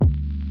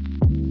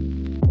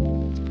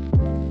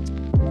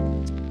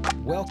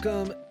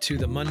Welcome to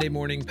the Monday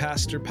Morning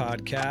Pastor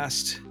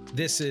Podcast.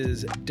 This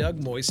is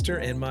Doug Moister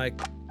and my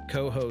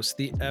co-host,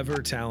 the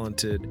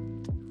ever-talented,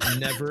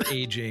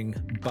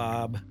 never-aging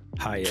Bob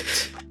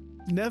Hyatt.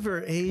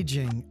 Never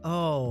aging.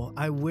 Oh,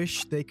 I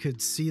wish they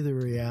could see the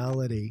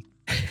reality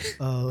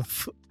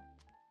of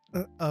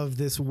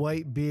this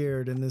white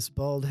beard and this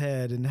bald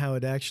head and how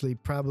it actually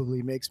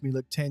probably makes me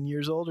look 10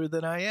 years older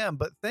than I am.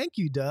 But thank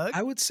you, Doug.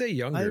 I would say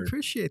younger. I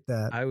appreciate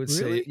that. I would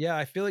say, yeah,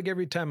 I feel like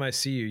every time I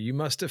see you, you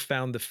must have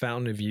found the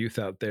fountain of youth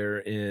out there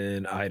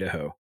in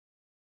Idaho.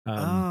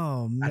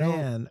 Oh,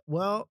 man.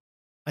 Well,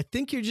 I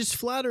think you're just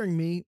flattering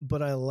me,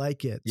 but I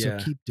like it. Yeah.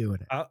 So keep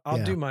doing it.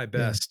 I'll do my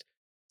best.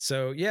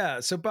 So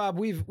Bob,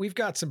 we've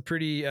got some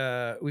pretty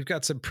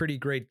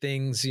great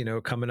things,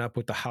 coming up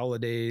with the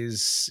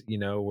holidays.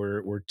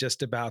 We're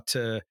just about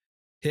to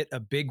hit a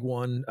big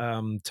one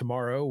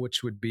tomorrow,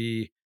 which would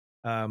be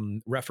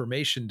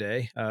Reformation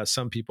Day.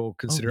 Some people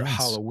consider it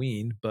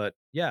Halloween, but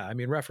yeah, I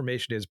mean,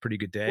 Reformation Day is a pretty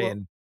good day. Well,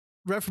 and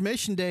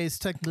Reformation Day is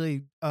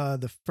technically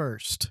the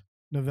 1st,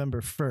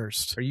 November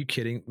 1st. Are you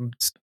kidding?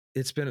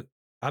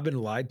 I've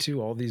been lied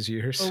to all these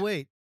years. Oh,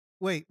 wait,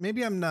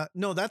 maybe I'm not.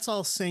 No, that's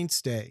All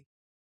Saints Day.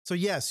 So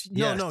yes,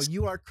 no,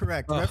 you are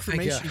correct. Oh,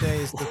 Reformation Day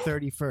is the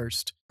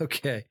 31st.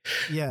 Okay.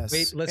 Yes.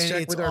 Wait, let's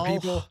check with our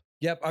people.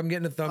 Yep, I'm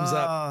getting a thumbs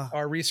up.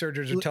 Our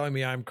researchers are telling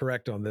me I'm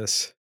correct on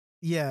this.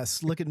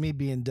 Yes, look at me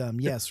being dumb.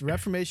 Yes,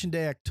 Reformation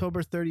Day,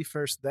 October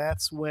 31st.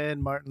 That's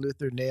when Martin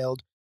Luther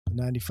nailed the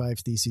 95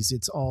 Theses.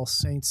 It's All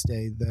Saints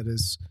Day. That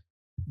is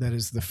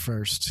the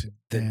first.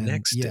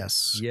 Next day.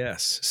 Yes.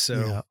 Yes.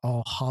 So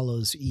All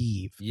Hallows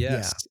Eve.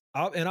 Yes. Yeah.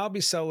 I'll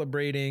be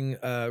celebrating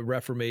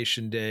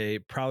Reformation Day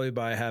probably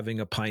by having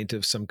a pint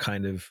of some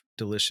kind of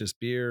delicious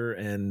beer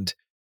and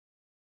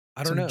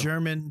I don't know.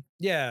 German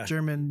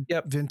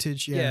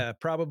vintage. Yeah.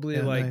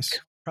 Probably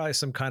probably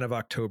some kind of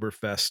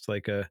Oktoberfest,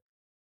 like a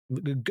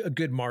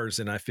good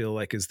Marzen, I feel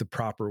like is the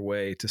proper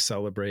way to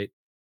celebrate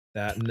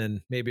that. And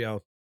then maybe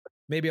I'll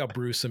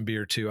brew some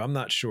beer too. I'm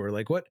not sure.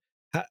 Like what,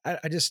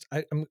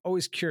 I'm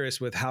always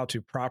curious with how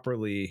to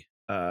properly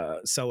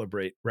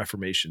celebrate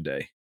Reformation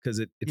Day because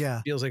it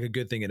feels like a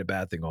good thing and a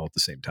bad thing all at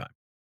the same time.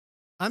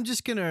 I'm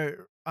just going to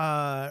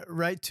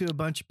write to a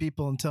bunch of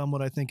people and tell them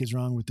what I think is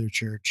wrong with their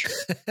church.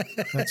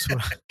 That's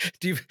what.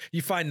 Do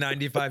you find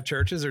 95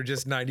 churches or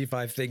just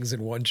 95 things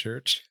in one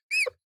church?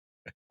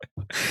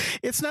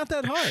 It's not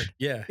that hard.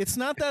 Yeah. It's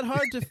not that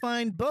hard to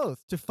find both,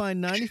 to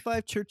find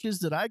 95 churches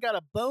that I got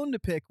a bone to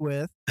pick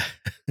with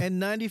and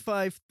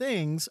 95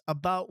 things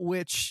about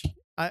which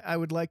I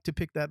would like to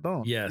pick that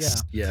bone.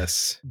 Yes. Yeah.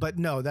 Yes. But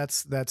no,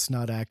 that's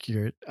not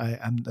accurate.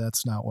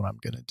 That's not what I'm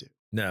going to do.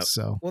 No.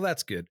 So, well,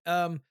 that's good.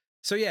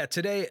 So yeah,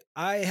 today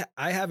I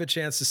have a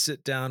chance to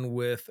sit down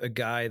with a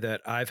guy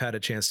that I've had a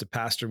chance to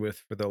pastor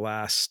with for the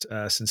last,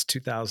 since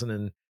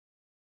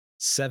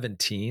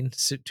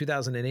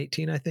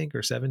 2018, I think,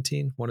 or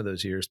 17, one of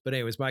those years. But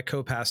anyways, my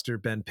co-pastor,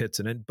 Ben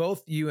Pitzen, and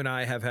both you and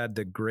I have had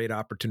the great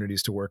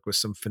opportunities to work with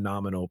some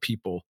phenomenal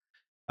people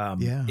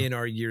in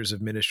our years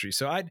of ministry.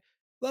 So I'd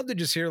love to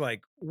just hear,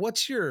 like,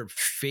 what's your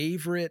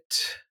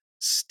favorite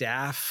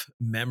staff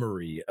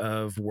memory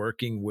of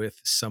working with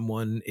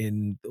someone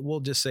in, we'll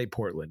just say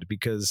Portland,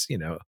 because,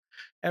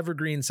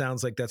 Evergreen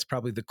sounds like that's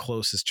probably the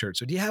closest church.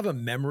 So do you have a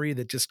memory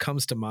that just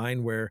comes to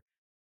mind where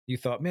you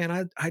thought,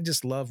 man, I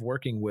just love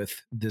working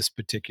with this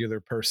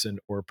particular person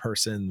or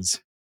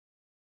persons?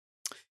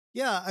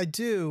 Yeah, I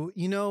do.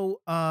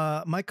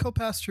 My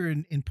co-pastor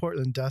in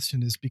Portland,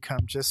 Dustin, has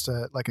become just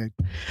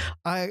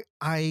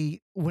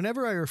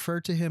whenever I refer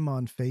to him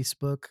on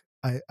Facebook,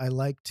 I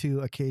like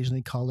to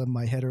occasionally call him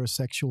my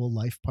heterosexual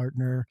life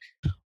partner,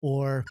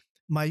 or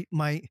my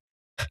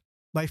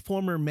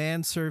former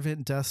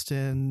manservant,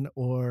 Dustin,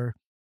 or,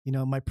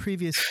 my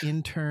previous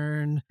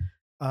intern,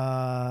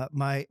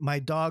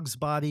 my dog's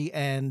body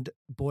and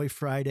Boy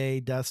Friday,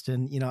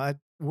 Dustin,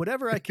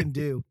 whatever I can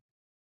do,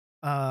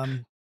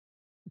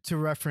 to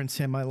reference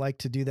him, I like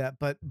to do that.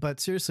 But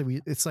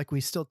seriously, it's like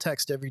we still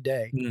text every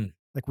day.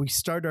 Like we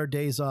start our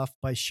days off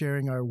by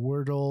sharing our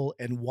Wordle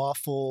and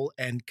Waffle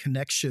and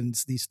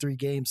Connections, these 3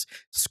 games,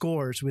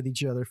 scores with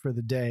each other for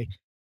the day.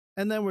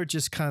 And then we're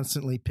just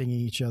constantly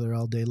pinging each other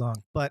all day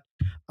long. But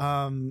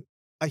I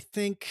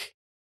think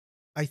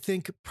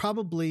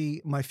probably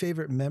my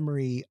favorite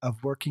memory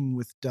of working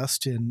with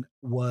Dustin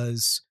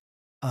was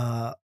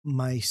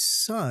my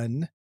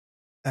son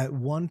at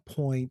one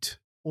point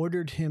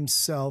ordered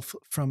himself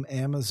from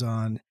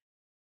Amazon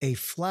a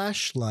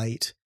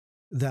flashlight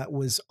that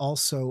was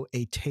also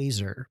a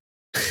taser.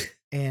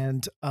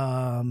 And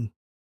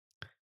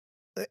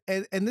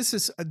this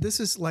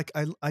is like,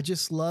 I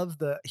just love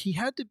he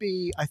had to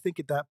be, I think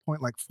at that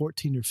point, like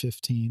 14 or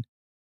 15.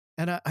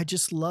 And I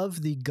just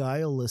love the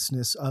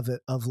guilelessness of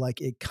it, of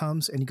like, it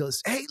comes and he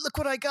goes, "Hey, look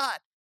what I got."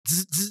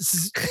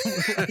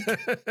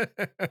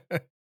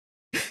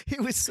 He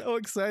was so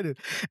excited.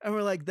 And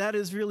we're like, that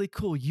is really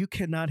cool. You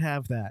cannot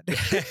have that.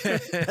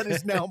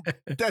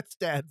 That's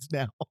Dad's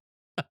now.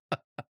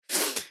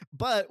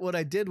 But what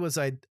I did was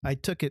I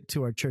took it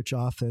to our church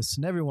office,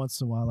 and every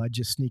once in a while I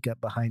just sneak up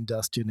behind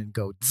Dustin and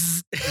go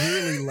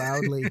really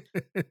loudly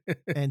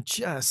and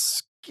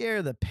just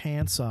scare the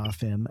pants off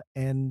him,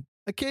 and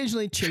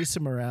occasionally chase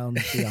him around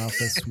the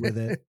office with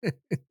it.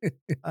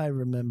 I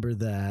remember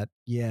that.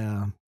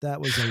 Yeah,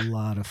 that was a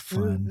lot of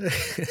fun.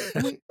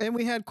 And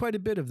we had quite a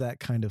bit of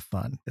that kind of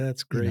fun.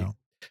 That's great. You know.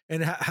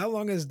 And how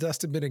long has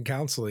Dustin been in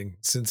counseling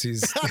since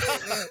he's...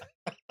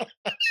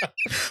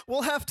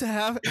 We'll have to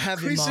have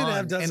him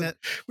on and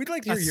we'd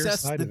like to hear your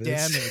side the of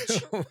this.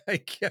 Damage. Oh my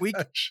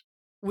gosh.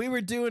 We were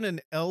doing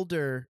an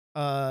elder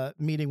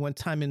meeting one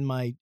time in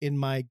my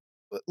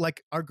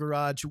like our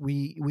garage.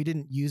 We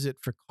didn't use it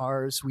for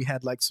cars. We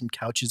had like some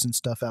couches and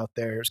stuff out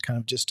there. It was kind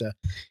of just a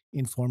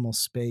informal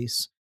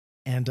space.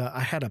 And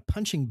I had a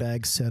punching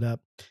bag set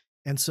up.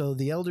 And so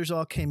the elders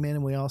all came in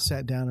and we all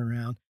sat down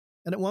around.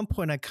 And at one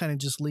point I kind of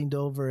just leaned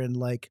over and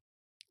like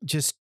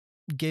just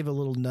gave a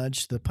little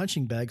nudge to the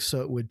punching bag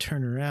so it would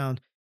turn around.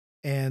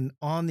 And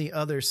on the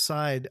other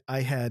side,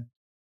 I had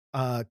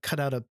cut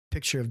out a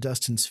picture of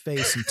Dustin's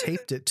face and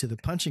taped it to the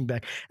punching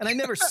bag. And I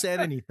never said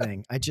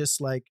anything. I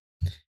just like,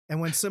 and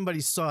when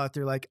somebody saw it,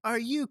 they're like, "Are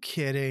you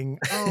kidding?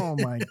 Oh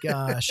my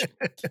gosh."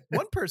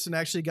 One person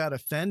actually got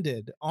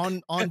offended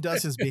on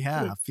Dustin's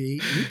behalf. He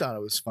thought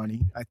it was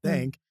funny, I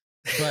think.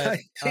 But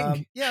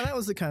yeah, that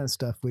was the kind of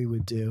stuff we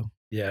would do.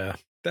 Yeah,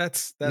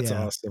 that's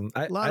awesome.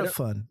 A lot of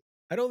fun.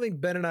 I don't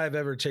think Ben and I have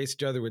ever chased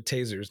each other with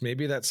tasers.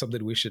 Maybe that's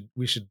something we should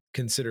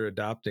consider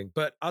adopting.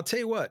 But I'll tell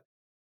you what,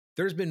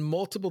 there's been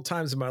multiple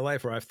times in my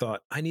life where I've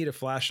thought I need a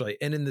flashlight,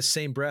 and in the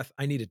same breath,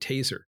 I need a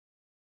taser.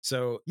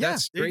 So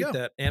that's great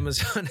that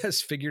Amazon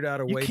has figured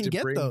out a way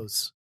to bring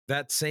those.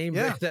 that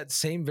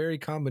same very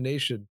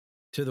combination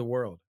to the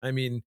world. I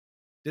mean,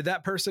 did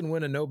that person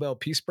win a Nobel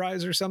Peace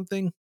Prize or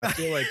something? I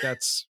feel like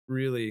that's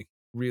really,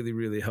 really,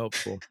 really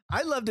helpful.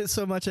 I loved it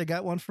so much. I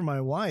got one for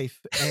my wife,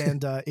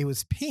 and it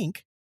was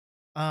pink.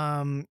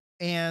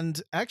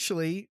 And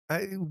actually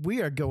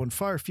we are going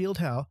far afield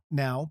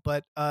now,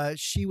 but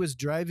she was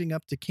driving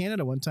up to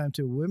Canada one time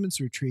to a women's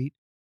retreat,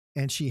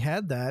 and she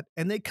had that,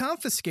 and they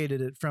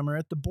confiscated it from her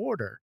at the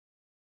border.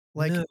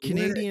 Like, no,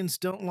 Canadians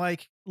don't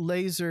like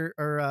laser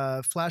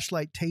or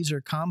flashlight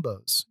taser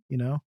combos, you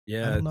know?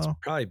 Yeah, it's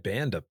probably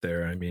banned up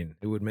there. I mean,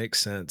 it would make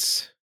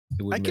sense.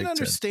 I can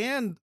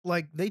understand,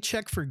 like, they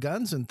check for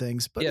guns and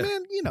things, but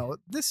man, you know,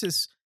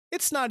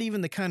 it's not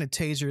even the kind of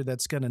taser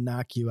that's going to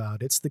knock you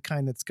out. It's the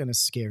kind that's going to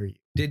scare you.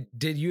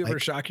 Did you ever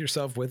shock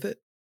yourself with it?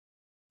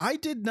 I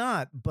did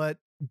not, but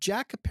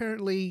Jack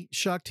apparently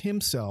shocked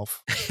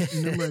himself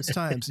numerous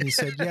times, and he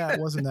said, "Yeah,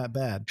 it wasn't that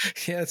bad."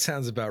 Yeah, it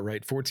sounds about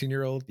right.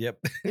 14-year-old. Yep.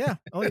 Yeah.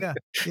 Oh yeah.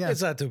 Yeah.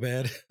 It's not too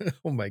bad.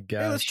 Oh my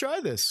gosh. Hey, let's try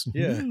this.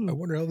 Yeah. I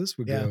wonder how this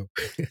would go.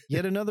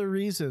 Yet another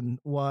reason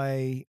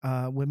why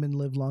women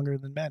live longer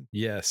than men.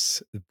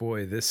 Yes,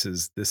 boy, this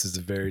is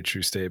a very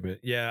true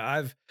statement.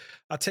 Yeah,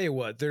 I'll tell you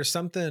what. There's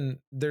something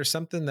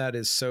that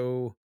is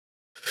so.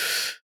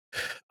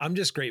 I'm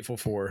just grateful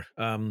for.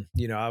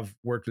 You know, I've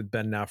worked with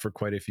Ben now for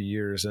quite a few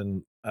years,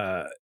 and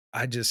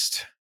I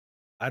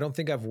don't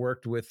think I've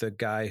worked with a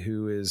guy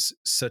who is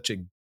such a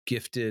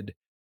gifted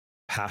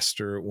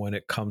pastor when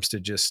it comes to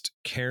just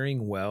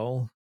caring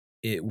well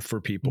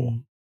for people.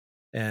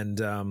 And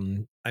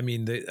I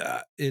mean,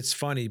 it's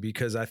funny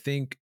because I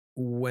think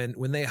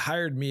when they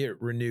hired me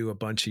at Renew a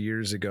bunch of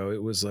years ago,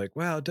 it was like,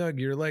 "Wow, Doug,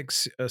 you're like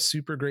a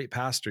super great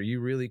pastor. You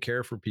really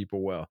care for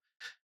people well."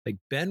 Like,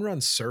 Ben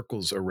runs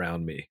circles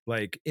around me.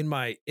 Like in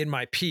my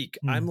peak,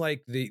 I'm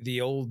like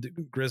the old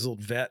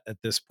grizzled vet at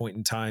this point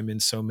in time in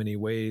so many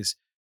ways.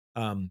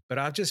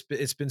 But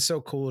it's been so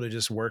cool to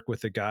just work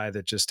with a guy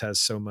that just has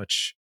so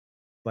much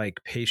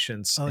like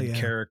patience and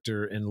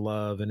character and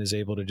love, and is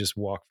able to just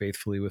walk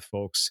faithfully with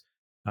folks.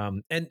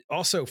 And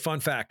also, fun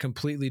fact,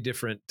 completely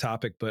different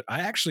topic, but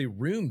I actually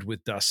roomed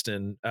with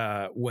Dustin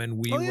when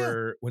we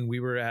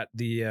were at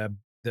the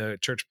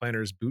Church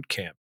Planners boot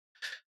camp.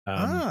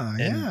 I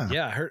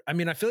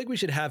feel like we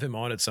should have him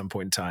on at some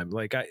point in time.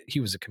 Like, he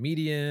was a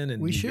comedian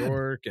in New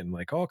York, and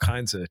like all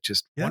kinds of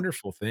just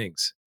wonderful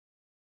things.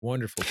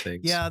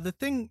 Yeah. The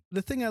thing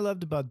I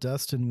loved about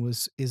Dustin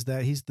is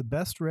that he's the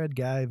best red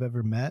guy I've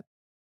ever met,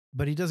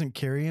 but he doesn't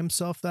carry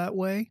himself that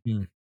way.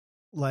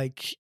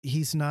 Like,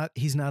 he's not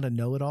a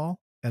know-it-all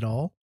at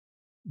all.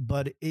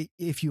 But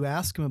if you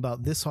ask him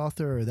about this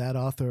author or that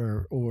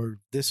author or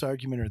this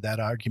argument or that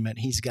argument,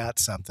 he's got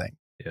something.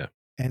 Yeah.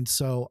 And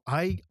so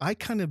I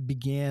kind of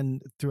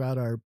began throughout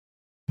our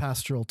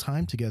pastoral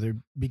time together,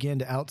 began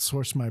to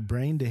outsource my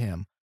brain to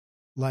him.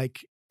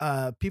 Like,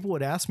 people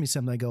would ask me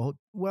something. I go,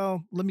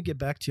 "Well, let me get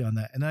back to you on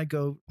that." And I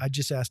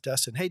just asked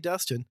Dustin, "Hey,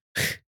 Dustin,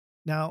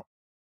 now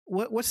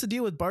what's the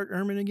deal with Bart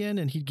Ehrman again?"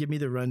 And he'd give me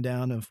the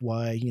rundown of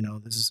why, you know,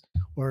 this is,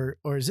 or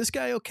is this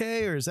guy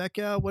okay? Or is that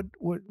guy, what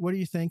do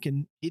you think?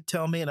 And he'd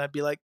tell me, and I'd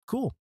be like,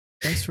 "Cool.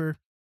 Thanks for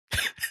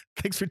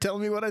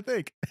telling me what I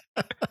think."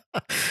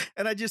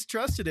 And I just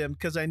trusted him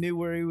because I knew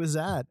where he was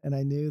at, and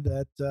I knew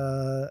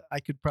that I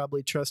could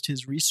probably trust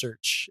his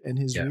research and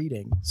his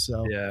reading.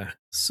 So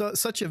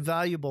such a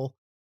valuable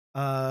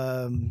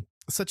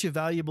such a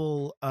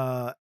valuable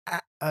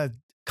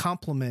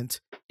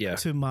compliment Yeah.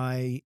 to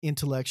my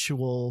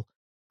intellectual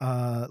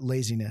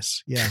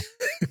laziness. Yeah.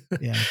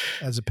 Yeah.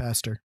 As a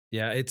pastor.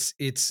 Yeah, I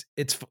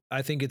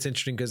think it's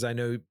interesting because I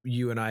know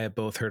you and I have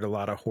both heard a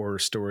lot of horror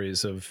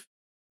stories of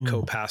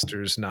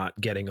co-pastors not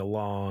getting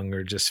along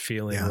or just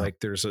feeling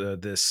like there's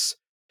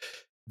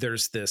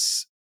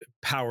this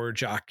power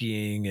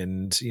jockeying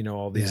and, you know,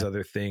 all these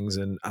other things.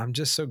 And I'm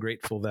just so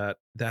grateful that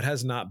that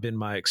has not been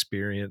my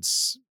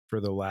experience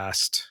for the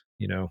last,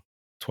 you know,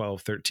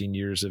 12, 13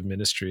 years of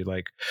ministry,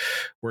 like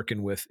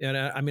working with, and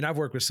I mean, I've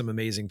worked with some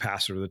amazing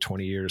pastors over the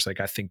 20 years. Like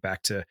I think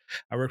back to,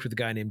 I worked with a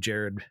guy named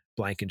Jared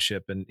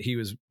Blankenship, and he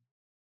was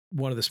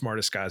one of the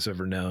smartest guys I've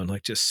ever known,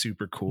 like just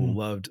super cool,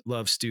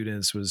 loved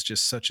students, was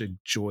just such a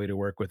joy to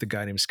work with. A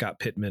guy named Scott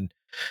Pittman.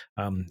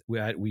 We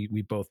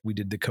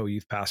did the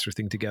co-youth pastor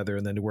thing together,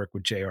 and then to work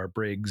with J.R.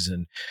 Briggs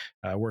and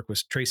work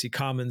with Tracy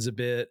Commons a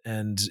bit.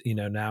 And, you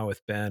know, now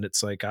with Ben,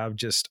 it's like,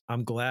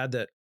 I'm glad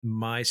that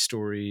my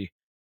story,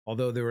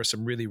 although there were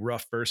some really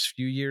rough first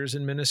few years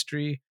in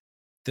ministry,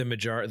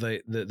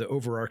 the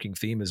overarching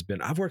theme has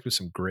been, I've worked with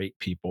some great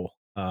people.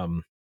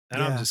 And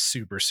I'm just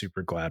super,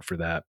 super glad for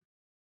that.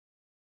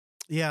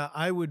 Yeah,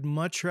 I would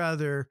much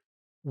rather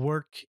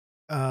work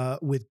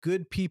with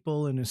good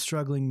people in a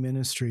struggling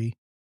ministry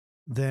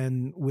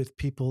than with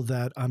people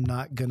that I'm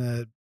not going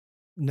to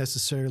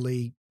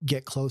necessarily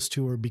get close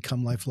to or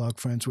become lifelong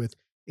friends with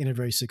in a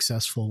very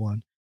successful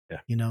one. Yeah.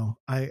 You know,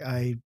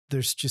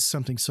 there's just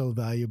something so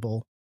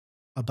valuable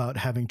about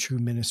having true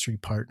ministry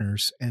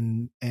partners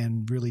and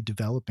really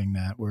developing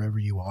that wherever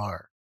you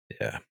are.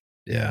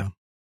 Yeah.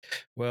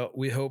 Well,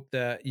 we hope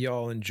that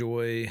y'all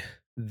enjoy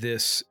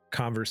this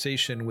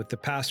conversation with the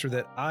pastor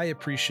that I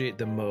appreciate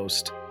the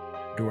most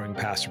during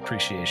Pastor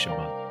Appreciation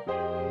Month.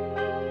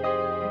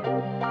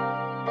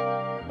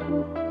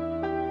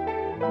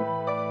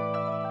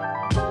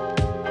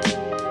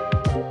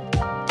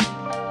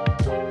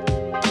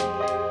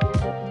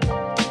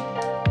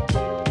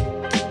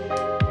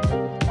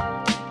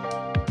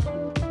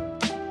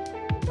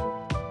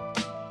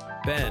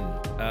 Ben,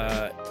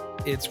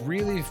 it's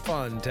really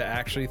fun to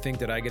actually think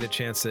that I get a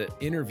chance to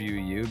interview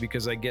you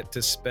because I get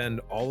to spend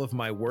all of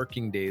my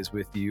working days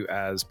with you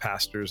as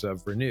pastors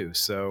of Renew.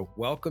 So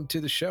welcome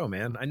to the show,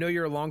 man. I know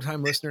you're a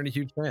longtime listener and a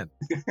huge fan.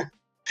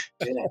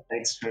 Yeah,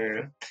 thanks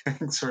for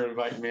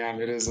inviting me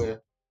on. It is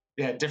a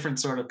different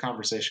sort of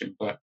conversation,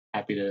 but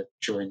happy to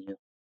join you.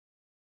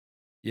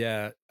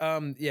 Yeah.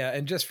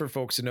 And just for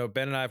folks to know,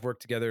 Ben and I have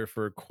worked together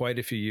for quite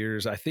a few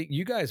years. I think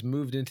you guys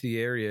moved into the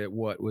area,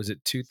 what was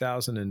it,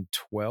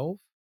 2012?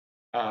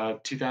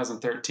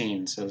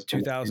 2013. So it's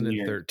been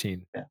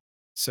 2013. Yeah.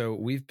 So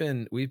we've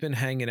been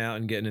hanging out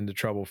and getting into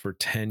trouble for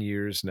 10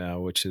 years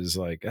now, which is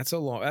like, that's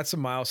a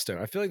milestone.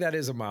 I feel like that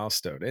is a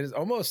milestone. It is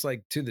almost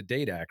like to the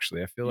date,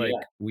 actually. I feel like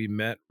we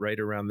met right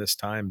around this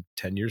time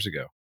 10 years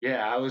ago.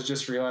 Yeah, I was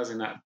just realizing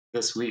that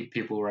this week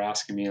people were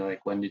asking me,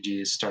 like, when did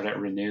you start at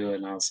Renew?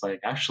 And I was like,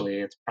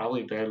 actually, it's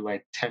probably been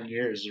like 10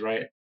 years,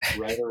 right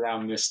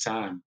around this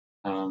time.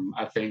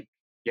 I think,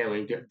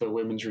 we've got the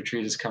women's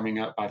retreat is coming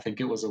up. I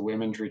think it was a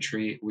women's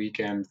retreat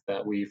weekend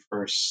that we've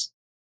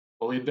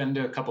been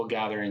to a couple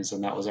gatherings,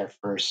 and that was our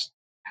first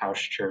house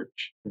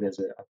church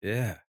visit.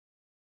 Yeah.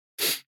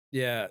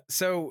 Yeah.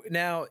 So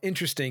now,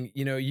 interesting,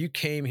 you know, you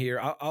came here.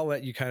 I'll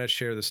let you kind of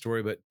share the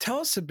story, but tell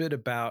us a bit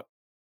about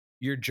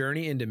your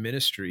journey into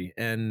ministry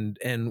and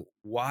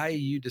why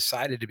you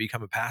decided to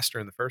become a pastor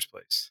in the first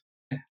place.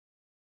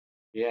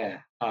 Yeah.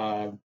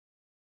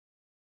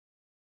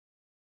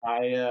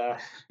 I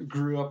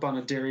grew up on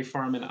a dairy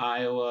farm in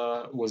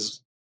Iowa,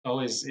 was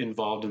always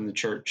involved in the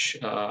church.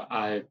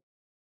 I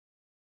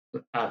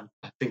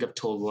think I've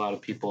told a lot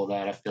of people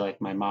that I feel like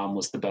my mom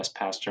was the best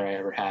pastor I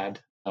ever had,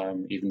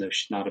 even though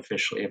she's not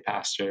officially a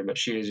pastor, but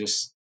she was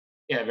just,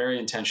 very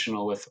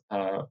intentional with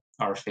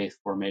our faith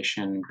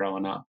formation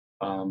growing up.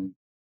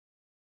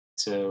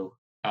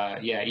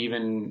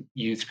 Even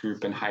youth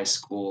group in high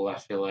school, I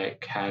feel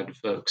like had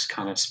folks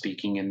kind of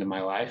speaking into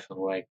my life of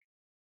like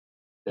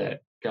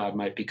that God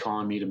might be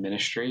calling me to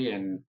ministry.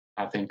 And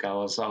I think I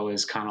was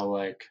always kind of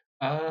like,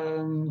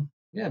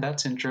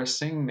 that's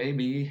interesting,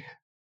 maybe,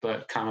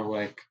 but kind of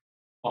like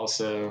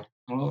also,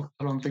 I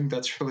don't think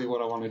that's really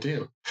what I want to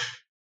do.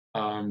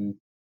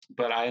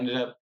 But I ended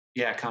up,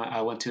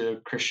 I went to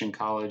a Christian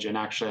college, and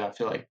actually, I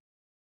feel like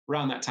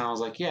around that time, I was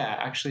like,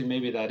 actually,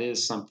 maybe that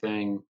is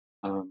something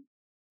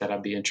that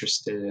I'd be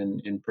interested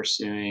in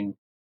pursuing.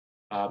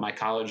 My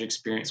college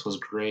experience was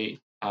great.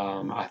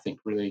 I think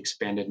really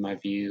expanded my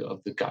view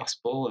of the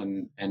gospel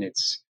and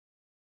its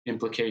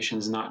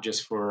implications, not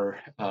just for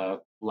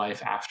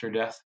life after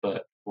death,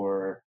 but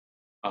for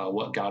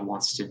what God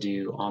wants to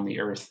do on the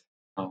earth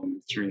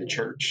through the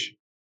church.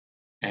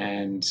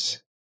 And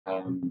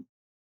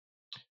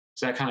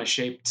so that kind of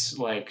shaped,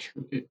 like,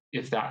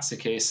 if that's the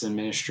case, then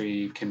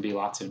ministry can be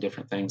lots of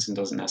different things and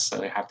doesn't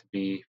necessarily have to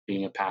be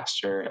being a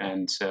pastor.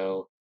 And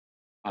so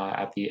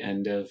at the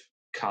end of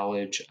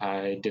college,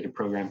 I did a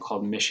program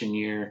called Mission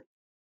Year,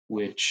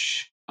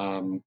 which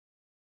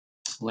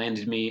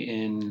landed me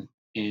in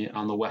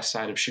on the west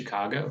side of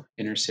Chicago,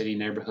 inner city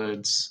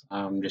neighborhoods,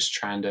 just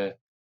trying to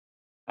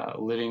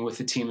living with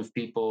a team of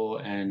people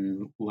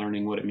and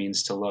learning what it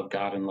means to love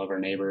God and love our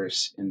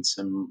neighbors in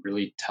some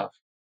really tough,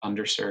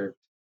 underserved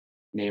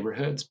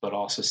neighborhoods, but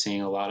also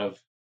seeing a lot of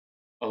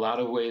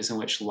ways in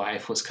which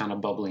life was kind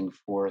of bubbling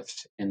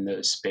forth in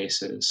those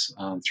spaces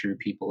through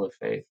people of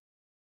faith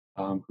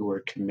who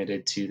were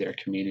committed to their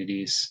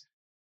communities.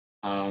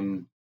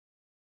 Um,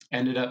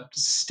 Ended up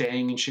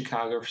staying in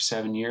Chicago for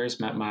 7 years,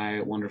 met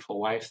my wonderful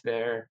wife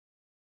there.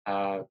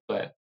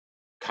 But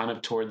kind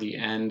of toward the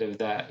end of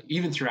that,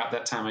 even throughout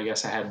that time, I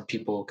guess I had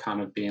people kind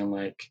of being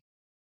like,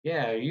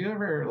 yeah, you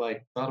ever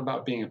like thought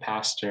about being a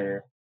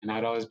pastor? And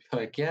I'd always be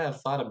like, yeah,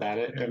 I've thought about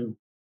it. And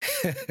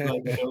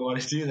like, I don't want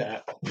to do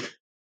that.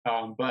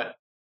 But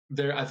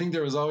I think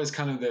there was always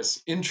kind of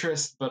this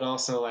interest, but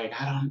also like,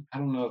 I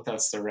don't know if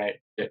that's the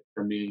right fit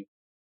for me.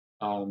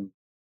 Um,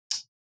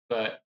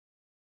 but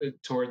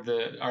toward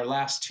our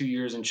last 2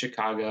 years in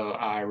Chicago,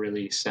 I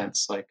really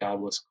sensed like God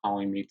was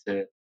calling me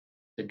to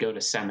go to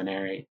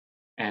seminary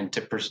and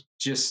to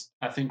just,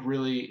 I think,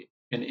 really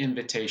an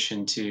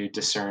invitation to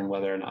discern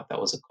whether or not that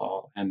was a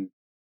call. And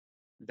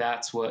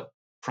that's what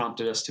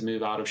prompted us to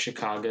move out of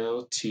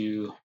Chicago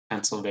to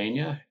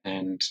Pennsylvania.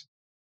 And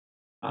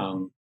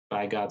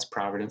by God's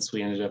providence,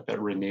 we ended up at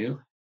Renew.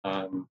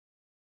 Um,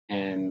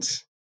 and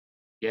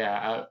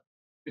yeah,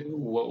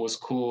 what was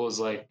cool is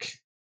like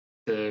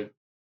the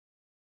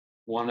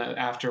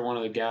after one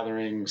of the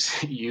gatherings,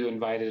 you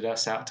invited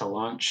us out to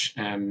lunch,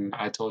 and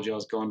I told you I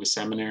was going to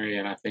seminary.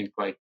 And I think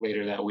like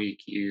later that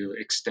week, you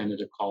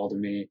extended a call to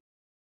me,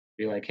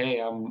 be like, "Hey,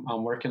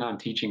 I'm working on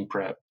teaching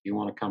prep. You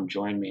want to come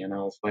join me?" And I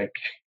was like,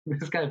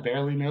 "This guy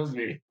barely knows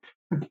me.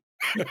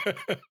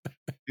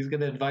 He's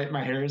gonna invite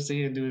my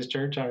heresy into his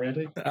church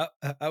already."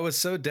 I was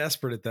so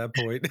desperate at that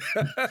point.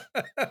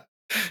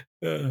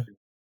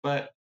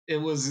 But it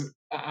was,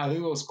 I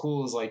think what was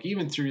cool is like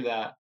even through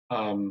that,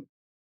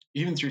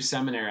 even through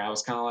seminary, I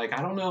was kind of like,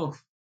 I don't know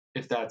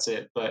if that's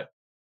it, but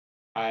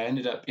I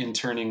ended up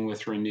interning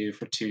with Renew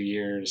for 2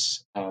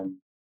 years. Kind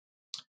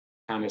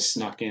of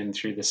snuck in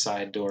through the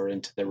side door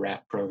into the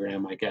RAP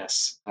program, I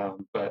guess.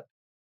 But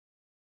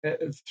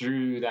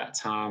through that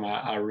time,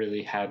 I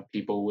really had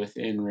people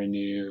within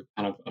Renew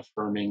kind of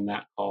affirming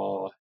that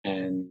call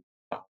and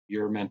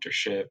your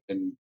mentorship,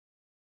 and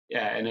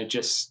yeah, and it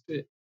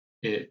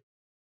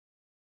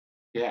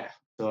yeah.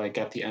 So like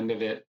at the end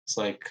of it, it's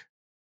like,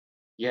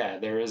 yeah,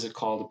 there is a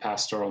call to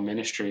pastoral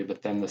ministry,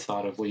 but then the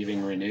thought of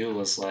leaving Renew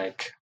was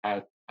like,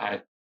 I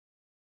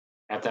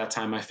at that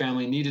time my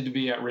family needed to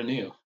be at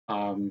Renew.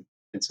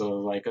 And so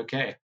like,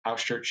 okay,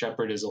 house church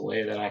shepherd is a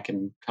way that I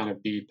can kind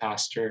of be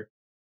pastor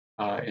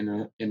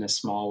in a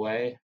small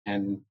way,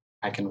 and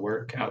I can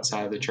work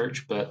outside of the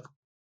church. But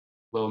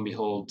lo and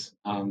behold,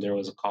 there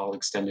was a call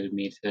extended to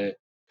me to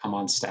come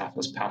on staff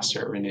as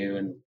pastor at Renew,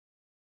 and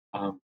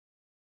um,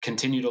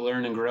 continue to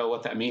learn and grow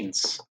what that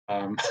means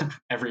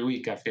every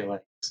week. I feel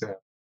like so.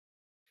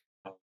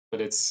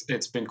 But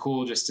it's been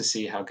cool just to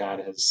see how God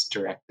has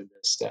directed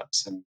those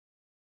steps and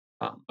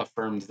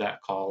affirmed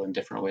that call in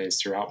different ways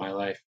throughout my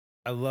life.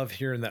 I love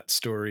hearing that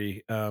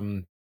story.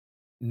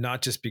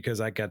 Not just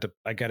because I got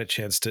a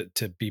chance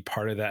to be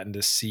part of that and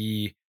to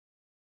see,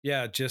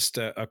 yeah, just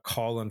a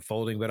call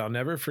unfolding. But I'll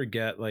never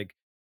forget, like,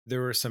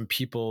 there were some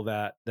people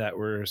that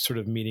were sort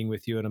of meeting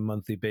with you on a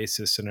monthly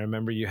basis, and I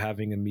remember you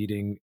having a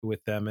meeting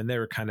with them, and they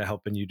were kind of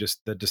helping you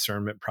just the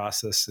discernment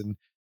process. And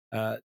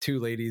two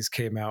ladies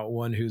came out,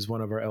 one who's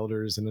one of our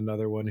elders, and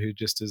another one who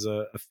just is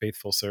a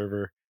faithful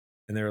server,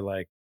 and they were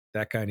like,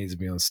 "That guy needs to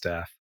be on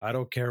staff. I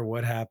don't care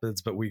what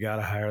happens, but we got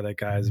to hire that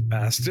guy as a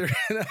pastor."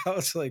 And I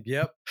was like,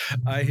 "Yep,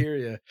 I hear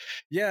you."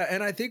 Yeah,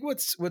 and I think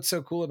what's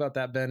so cool about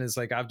that, Ben, is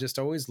like I've just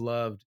always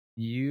loved,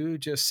 you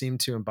just seem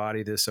to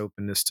embody this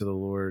openness to the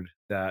Lord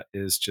that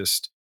is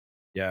just,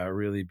 yeah,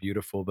 really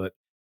beautiful. But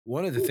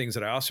one of the things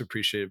that I also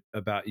appreciate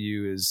about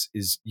you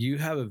is you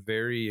have a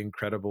very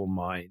incredible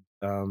mind.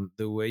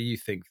 The way you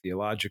think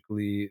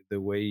theologically, the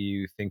way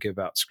you think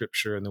about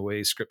Scripture, and the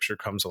way Scripture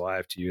comes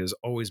alive to you has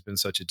always been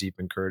such a deep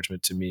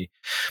encouragement to me.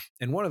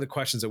 And one of the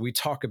questions that we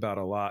talk about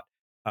a lot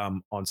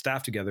on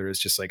staff together is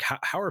just like,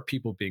 how are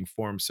people being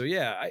formed? So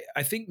yeah,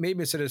 I think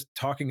maybe instead of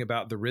talking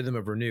about the rhythm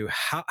of Renew,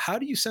 how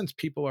do you sense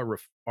people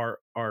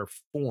are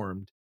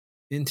formed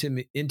into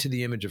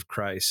the image of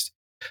Christ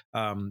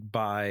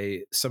by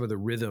some of the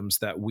rhythms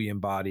that we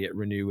embody at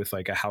Renew with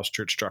like a house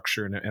church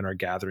structure and our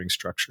gathering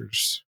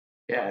structures?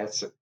 Yeah,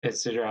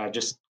 I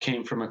just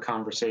came from a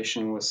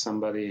conversation with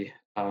somebody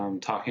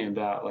talking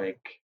about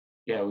like,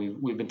 yeah,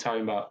 we've been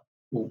talking about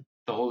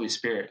the Holy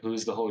Spirit.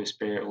 Who's the Holy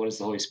Spirit? What does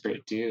the Holy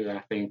Spirit do? And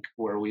I think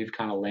where we've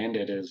kind of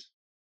landed is,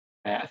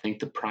 I think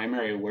the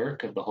primary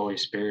work of the Holy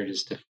Spirit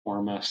is to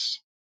form us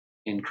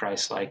in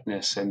Christ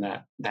likeness, and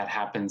that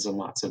happens in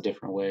lots of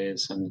different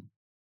ways. And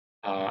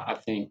I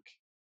think,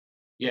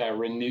 yeah,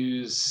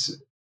 renews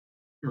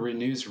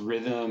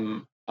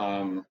rhythm.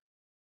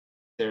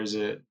 There's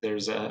a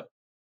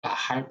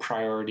high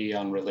priority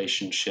on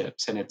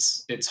relationships, and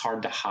it's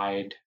hard to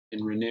hide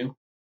in Renew.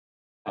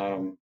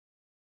 Um,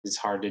 it's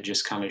hard to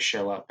just kind of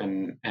show up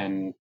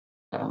and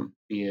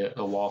be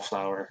a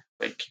wallflower,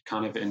 like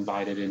kind of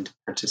invited into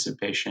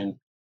participation,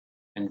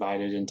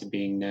 invited into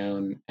being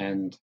known.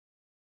 And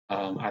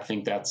I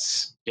think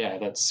that's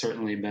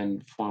certainly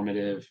been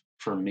formative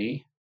for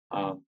me.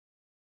 Um,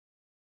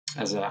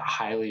 as a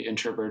highly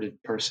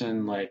introverted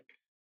person, like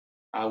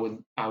I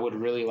would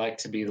really like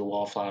to be the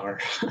wallflower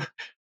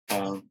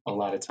a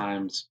lot of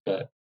times,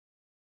 but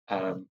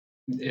um,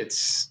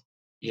 it's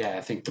yeah,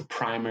 I think the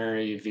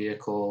primary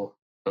vehicle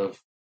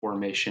of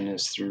formation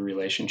is through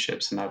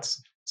relationships, and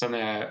that's something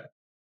I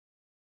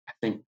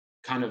think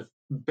kind of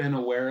been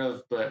aware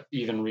of, but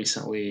even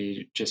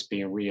recently just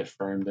being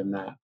reaffirmed in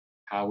that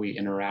how we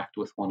interact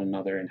with one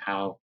another and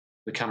how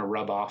we kind of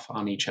rub off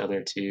on each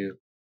other too.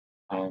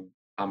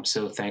 I'm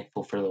so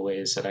thankful for the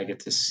ways that I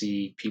get to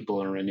see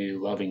people in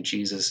Renew loving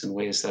Jesus in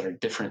ways that are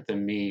different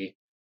than me.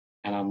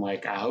 And I'm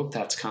like, I hope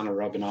that's kind of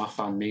rubbing off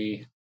on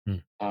me.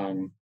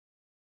 Mm.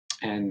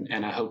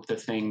 And I hope the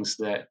things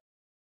that,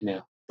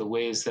 the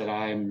ways that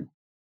I'm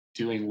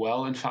doing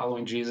well in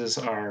following Jesus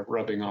are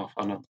rubbing off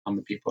on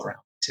the people around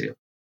me too.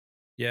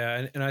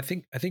 Yeah, and I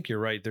think you're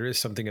right. There is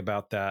something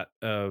about that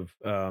of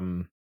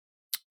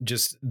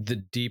just the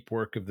deep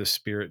work of the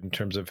Spirit in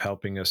terms of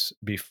helping us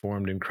be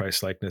formed in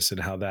Christ likeness,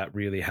 and how that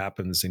really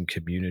happens in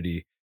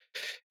community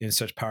in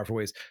such powerful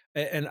ways.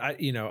 And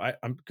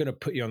I'm going to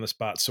put you on the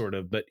spot, sort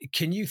of, but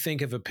can you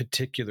think of a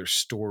particular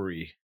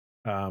story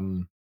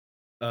um,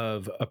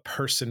 of a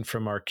person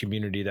from our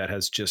community that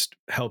has just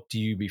helped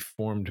you be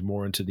formed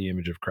more into the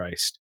image of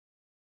Christ?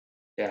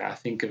 Yeah, I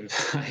think of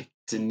like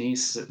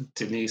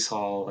Denise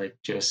Hall, like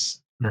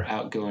just her Mm.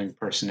 outgoing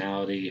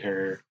personality,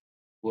 her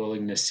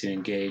willingness to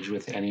engage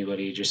with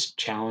anybody just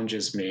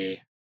challenges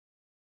me.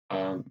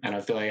 And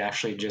I feel like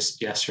actually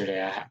just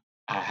yesterday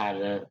I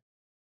had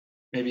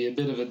maybe a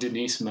bit of a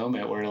Denise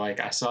moment where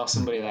like I saw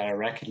somebody that I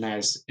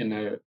recognized in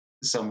a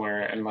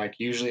somewhere, and like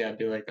usually I'd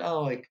be like,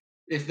 oh, like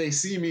if they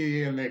see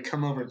me and they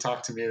come over and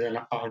talk to me, then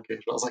I'll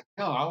engage. But I was like,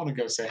 no, I want to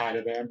go say hi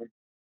to them.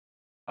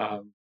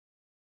 Um,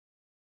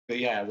 but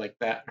yeah, like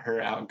that,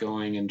 her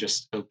outgoing and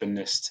just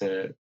openness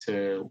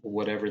to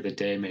whatever the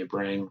day may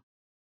bring.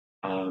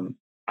 Um,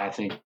 I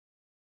think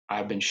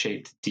I've been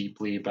shaped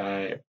deeply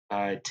by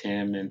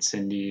Tim and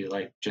Cindy,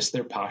 like just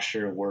their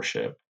posture of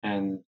worship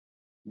and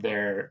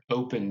their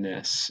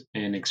openness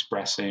in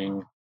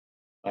expressing,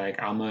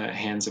 like I'm a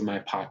hands in my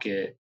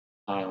pocket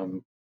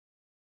um,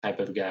 type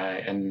of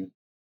guy, and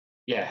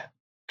yeah,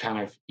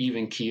 kind of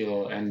even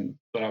keel. And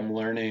but I'm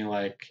learning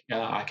like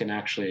I can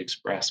actually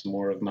express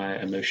more of my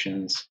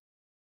emotions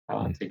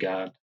Mm. to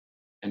God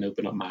and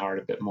open up my heart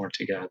a bit more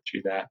to God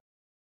through that.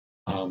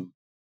 Mm. Um,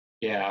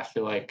 yeah, I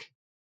feel like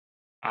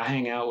I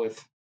hang out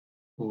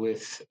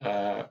with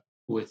uh,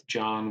 with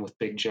John, with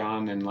Big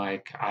John, and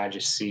like I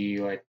just see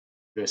like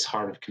this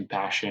heart of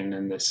compassion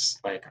and this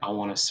like I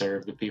want to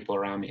serve the people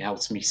around me. It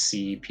helps me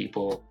see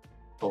people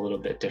a little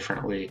bit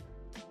differently,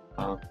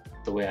 um,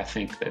 the way I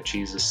think that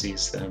Jesus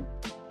sees them.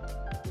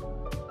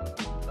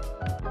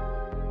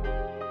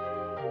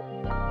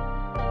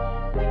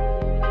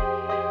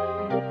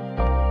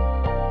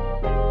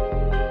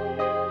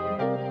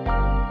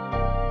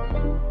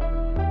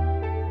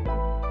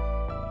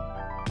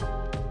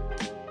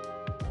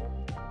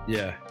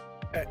 Yeah.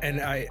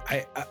 And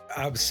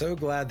I'm so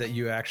glad that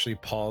you actually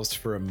paused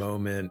for a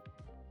moment,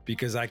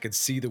 because I could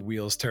see the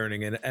wheels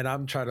turning, and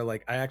I'm trying to,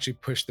 like, I actually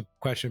pushed the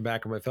question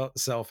back on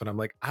myself, and I'm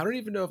like, I don't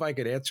even know if I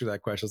could answer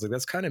that question. I was like,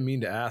 that's kind of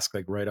mean to ask,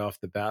 like, right off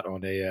the bat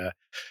on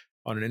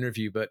an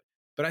interview. But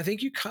I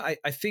think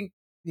I think,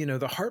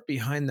 the heart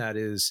behind that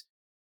is,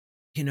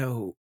 you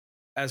know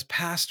as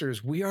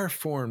pastors, we are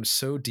formed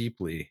so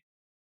deeply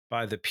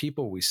by the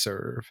people we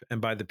serve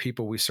and by the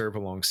people we serve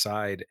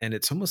alongside. And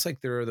it's almost like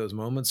there are those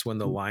moments when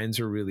the lines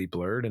are really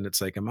blurred, and it's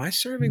like, am I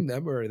serving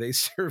them, or are they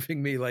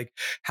serving me? Like,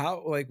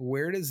 how, like,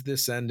 where does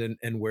this end,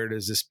 and where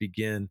does this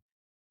begin?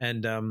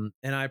 And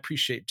I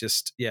appreciate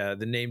just, yeah,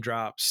 the name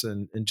drops,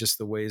 and just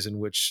the ways in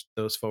which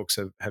those folks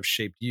have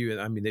shaped you.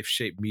 And I mean, they've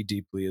shaped me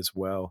deeply as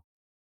well.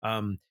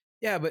 Um,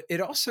 yeah, but it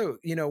also,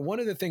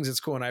 one of the things that's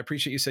cool, and I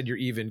appreciate you said you're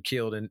even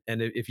keeled. And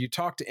if you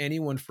talk to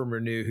anyone from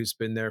Renew who's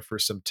been there for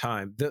some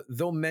time,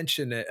 they'll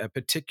mention a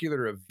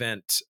particular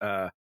event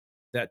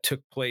that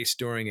took place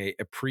during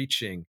a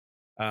preaching.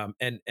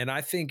 And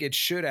I think it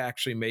should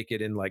actually make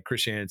it in like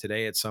Christianity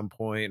Today at some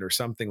point or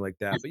something like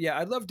that. But yeah,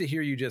 I'd love to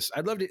hear you just,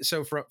 I'd love to.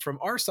 So from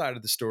our side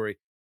of the story,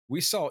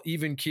 we saw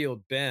even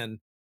keeled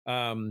Ben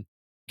um,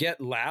 get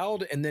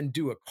loud and then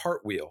do a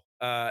cartwheel.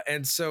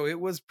 And so it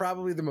was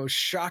probably the most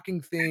shocking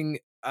thing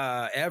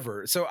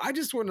ever. So I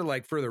just want to,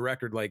 like, for the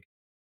record, like,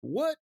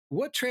 what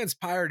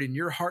transpired in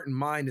your heart and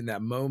mind in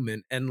that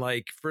moment? And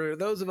like, for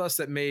those of us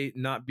that may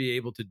not be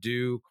able to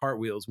do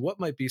cartwheels, what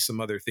might be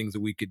some other things that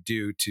we could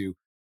do to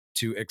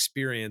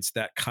experience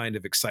that kind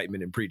of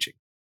excitement in preaching?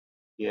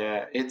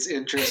 Yeah, it's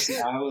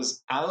interesting. I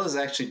was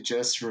actually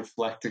just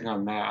reflecting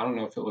on that. I don't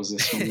know if it was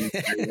this morning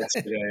or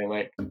yesterday,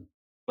 like,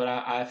 but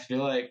I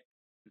feel like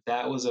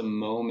that was a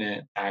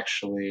moment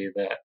actually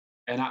that,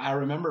 and I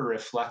remember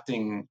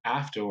reflecting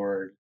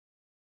afterward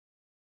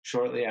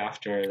shortly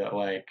after that,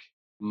 like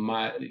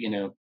my,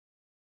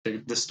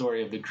 the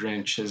story of the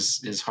Grinch,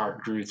 his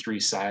heart grew 3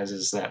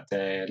 sizes that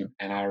day,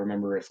 and I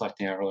remember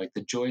reflecting over like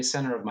the joy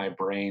center of my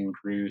brain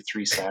grew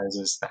 3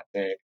 sizes that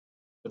day.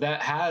 But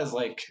that has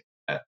like,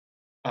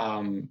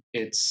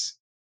 it's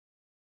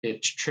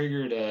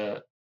triggered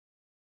a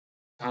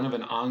kind of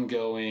an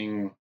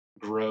ongoing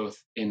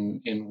growth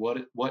in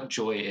what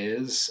joy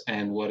is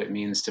and what it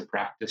means to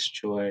practice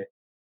joy.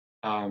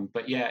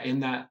 But yeah,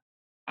 in that,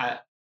 I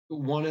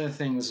one of the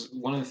things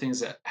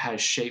that has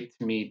shaped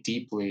me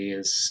deeply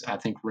is, I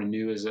think,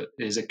 Renew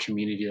is a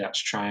community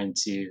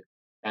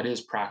that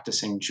is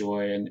practicing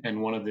joy,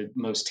 and one of the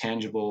most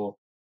tangible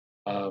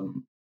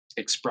um,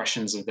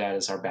 expressions of that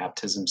is our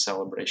baptism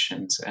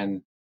celebrations.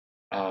 And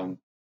um,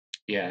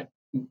 yeah,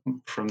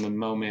 from the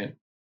moment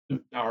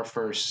our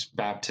first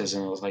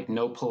baptism, it was like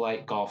no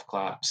polite golf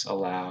claps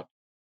allowed.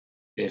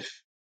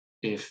 If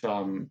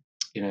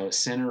a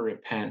sinner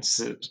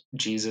repents,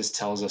 Jesus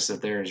tells us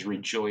that there is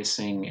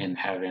rejoicing in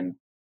heaven,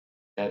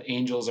 that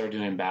angels are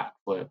doing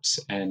backflips,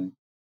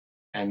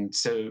 and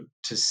so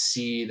to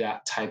see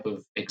that type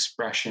of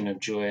expression of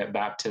joy at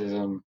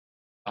baptism,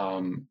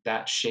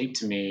 that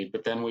shaped me.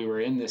 But then we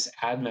were in this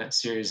Advent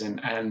series,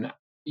 and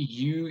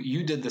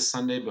you did the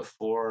Sunday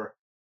before,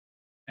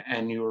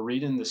 and you were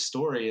reading the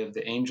story of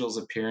the angels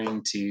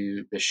appearing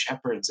to the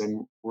shepherds,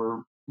 and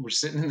we're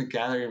sitting in the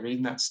gathering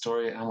reading that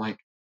story, and I'm like,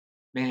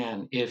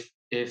 man, if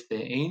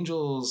the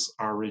angels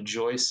are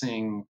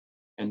rejoicing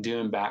and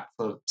doing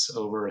backflips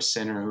over a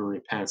sinner who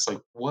repents,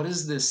 like what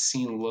does this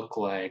scene look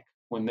like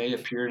when they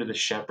appear to the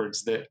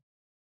shepherds,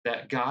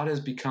 that God has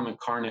become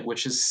incarnate,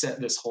 which has set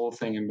this whole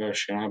thing in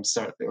motion. I'm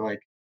starting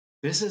like,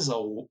 this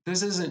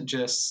isn't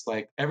just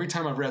like every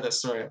time I've read that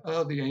story,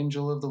 oh, the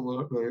angel of the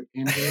Lord, the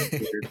angel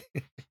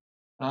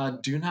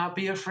appeared. Do not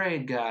be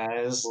afraid,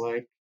 guys.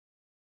 Like,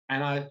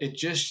 and it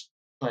just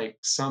like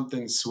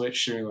something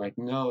switched to me. Like,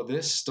 no,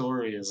 this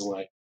story is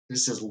like,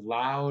 this is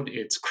loud.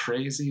 It's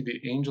crazy.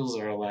 The angels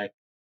are like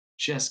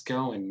just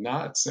going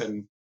nuts.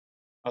 And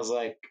I was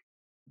like,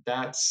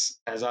 that's,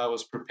 as I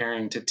was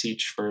preparing to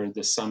teach for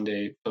the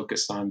Sunday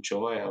focused on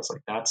joy, I was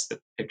like, that's the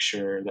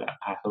picture that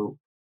I hope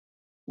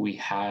we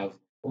have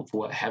of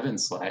what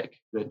heaven's like.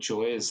 That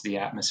joy is the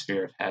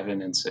atmosphere of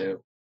heaven. And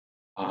so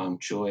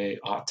joy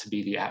ought to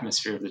be the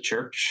atmosphere of the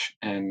church.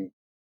 And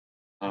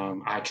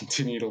I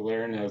continue to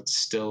learn. It's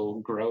still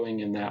growing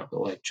in that,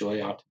 but like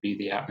joy ought to be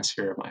the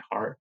atmosphere of my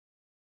heart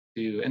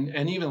too.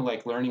 And even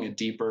like learning a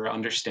deeper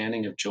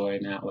understanding of joy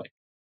now. Like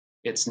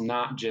it's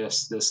not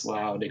just this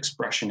loud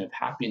expression of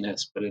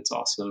happiness, but it's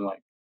also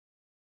like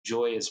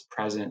joy is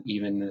present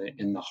even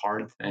in the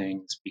hard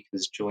things,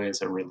 because joy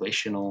is a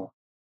relational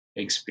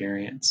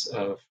experience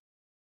of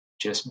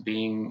just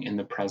being in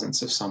the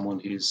presence of someone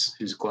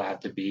who's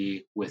glad to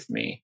be with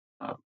me.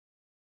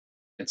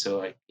 And so,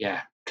 like,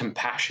 yeah,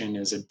 compassion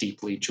is a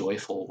deeply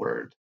joyful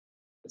word,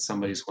 that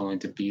somebody's willing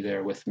to be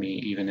there with me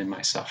even in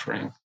my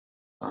suffering,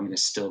 and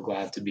is still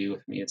glad to be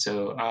with me. And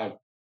so,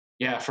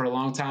 yeah, for a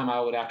long time, I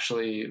would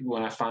actually,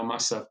 when I find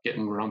myself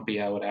getting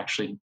grumpy, I would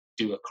actually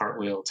do a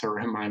cartwheel to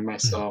remind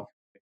myself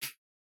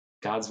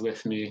God's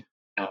with me.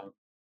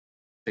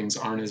 Things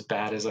aren't as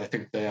bad as I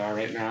think they are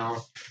right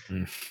now.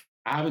 Mm.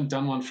 I haven't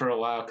done one for a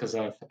while because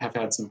I've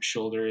had some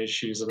shoulder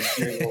issues and I'm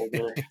getting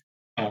older.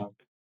 Um,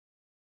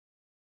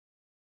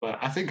 but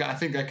I think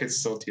I could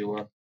still do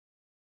one.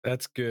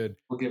 That's good.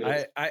 We'll give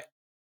it.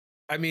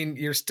 I mean,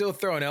 you're still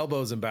throwing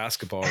elbows in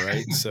basketball,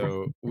 right?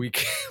 So we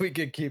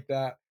could keep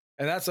that.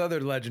 And that's the other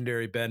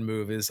legendary Ben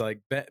move is like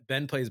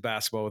Ben plays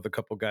basketball with a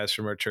couple guys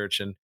from our church,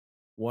 and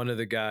one of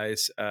the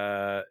guys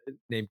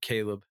named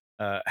Caleb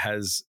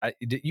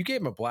you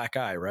gave him a black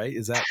eye, right?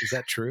 Is that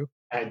true?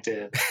 I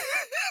did.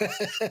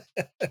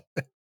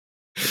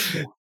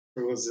 It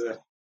was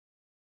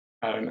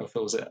I don't know if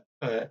it was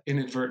a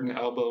inadvertent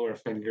elbow or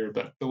finger,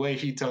 but the way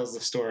he tells the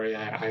story,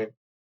 I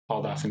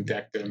called off and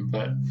decked him.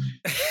 But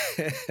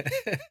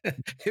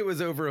it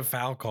was over a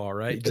foul call,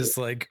 right? Just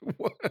like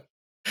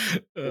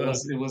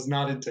it was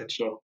not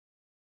intentional.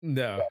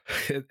 No,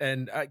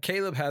 and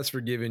Caleb has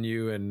forgiven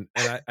you, and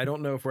I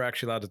don't know if we're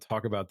actually allowed to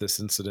talk about this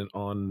incident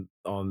on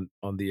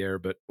the air,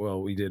 but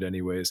well, we did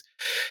anyways.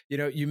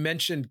 You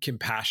mentioned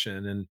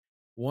compassion, and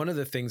one of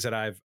the things that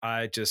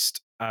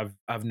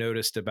I've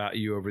noticed about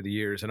you over the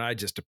years, and I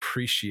just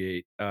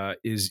appreciate,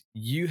 is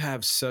you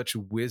have such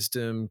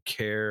wisdom,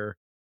 care,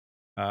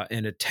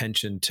 and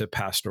attention to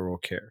pastoral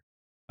care.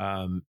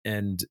 And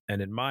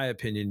in my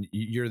opinion,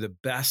 you're the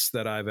best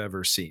that I've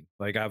ever seen.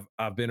 Like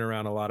I've been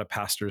around a lot of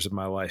pastors in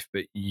my life,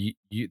 but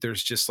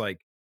there's just like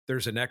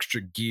there's an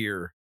extra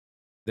gear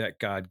that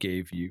God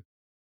gave you.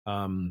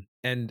 And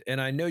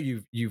I know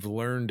you've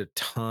learned a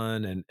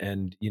ton,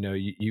 and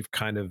you've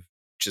kind of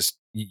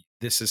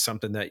this is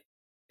something that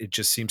it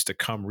just seems to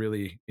come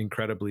really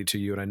incredibly to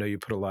you. And I know you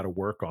put a lot of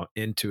work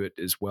into it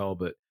as well.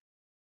 But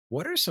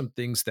what are some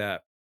things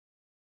that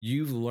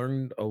you've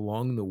learned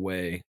along the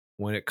way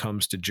when it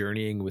comes to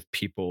journeying with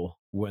people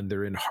when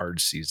they're in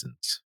hard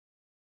seasons?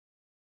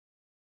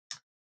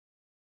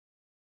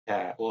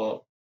 Yeah,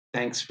 well,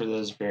 Thanks for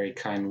those very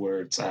kind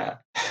words. I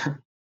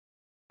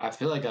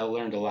feel like I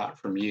learned a lot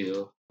from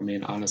you. I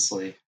mean,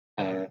 honestly,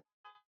 uh,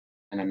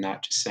 and I'm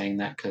not just saying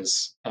that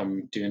because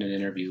I'm doing an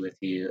interview with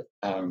you.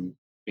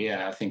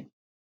 Yeah, I think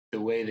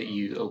the way that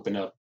you open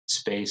up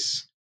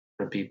space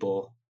for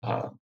people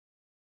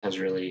has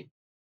really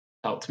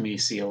helped me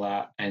see a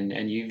lot.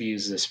 And you've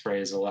used this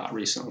phrase a lot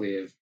recently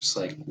of just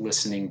like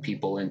listening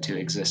people into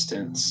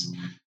existence.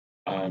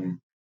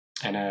 Um,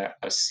 and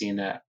I've seen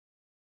that,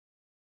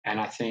 and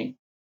I think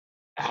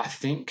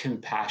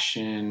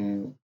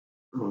compassion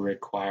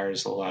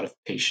requires a lot of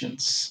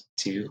patience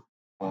too,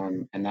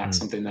 and that's Mm.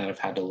 something that I've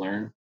had to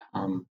learn.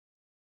 Um,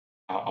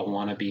 I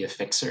want to be a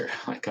fixer.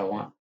 Like I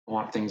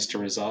want things to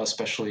resolve,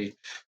 especially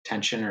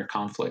tension or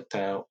conflict.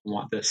 I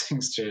want those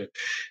things to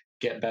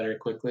get better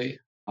quickly.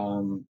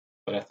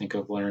 But I think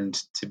I've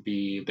learned to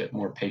be a bit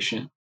more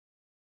patient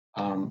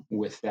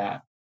with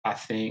that. I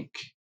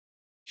think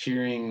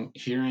hearing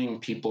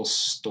people's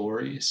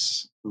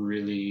stories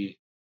really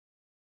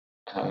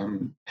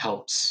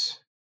helps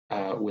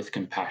with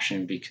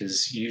compassion,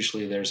 because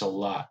usually there's a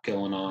lot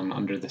going on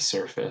under the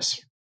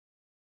surface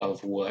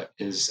of what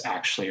is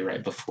actually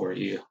right before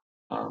you.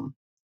 Um,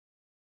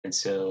 and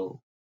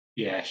so,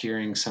 yeah,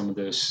 hearing some of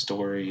those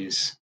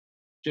stories,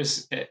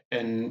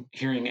 and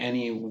hearing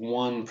any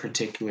one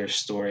particular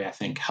story, I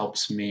think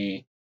helps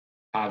me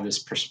have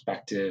this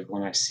perspective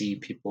when I see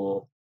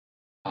people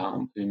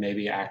who may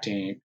be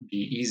acting, be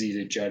easy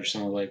to judge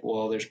someone like,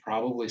 well, there's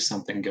probably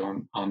something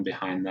going on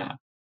behind that.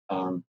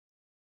 Um,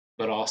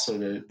 but also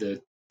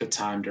the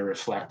time to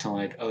reflect on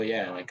like, oh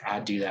yeah, like I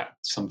do that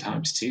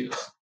sometimes too.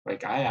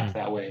 Like I act Mm.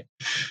 that way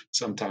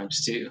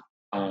sometimes too.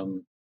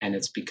 And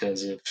it's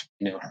because of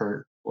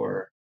hurt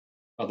or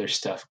other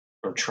stuff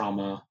or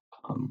trauma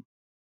um,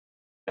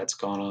 that's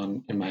gone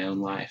on in my own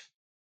life.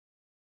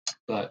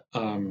 But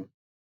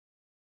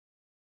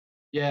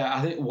yeah,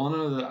 I think one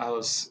of the I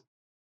was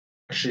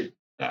actually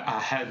I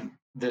had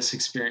this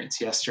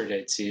experience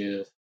yesterday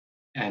too,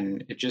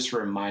 and it just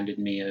reminded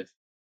me of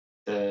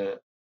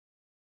the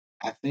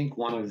I think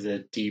one of the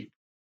deep,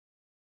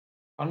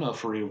 I don't know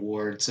if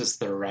rewards is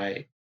the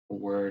right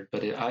word,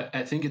 but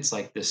I think it's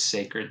like this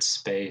sacred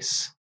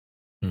space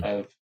Mm.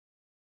 of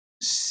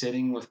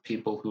sitting with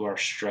people who are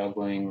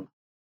struggling.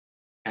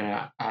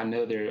 And I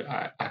know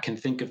I can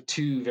think of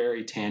two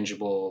very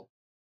tangible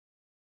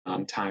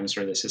times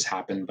where this has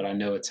happened, but I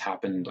know it's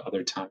happened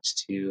other times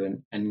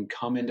too. And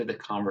come into the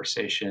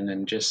conversation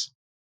and just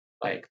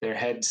like their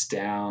heads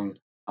down,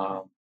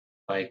 um,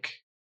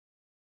 like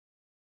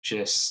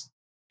just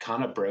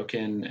kind of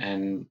broken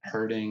and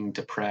hurting,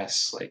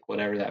 depressed, like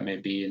whatever that may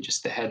be, and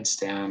just the heads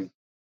down.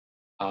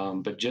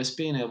 But just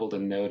being able to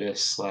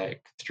notice,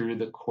 like through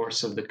the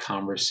course of the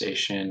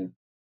conversation,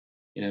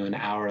 an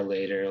hour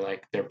later,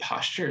 like their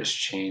posture has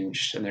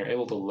changed and they're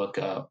able to look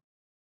up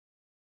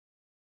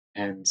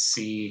and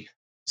see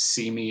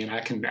me, and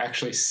I can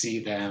actually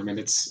see them, and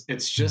it's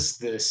Mm. just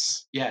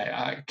this. Yeah,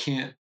 I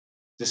can't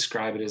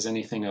describe it as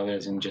anything other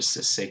than just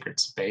a sacred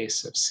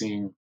space of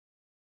seeing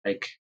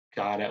like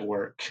God at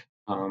work,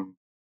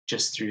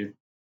 just through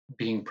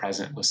being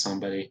present with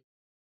somebody.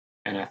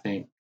 And I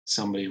think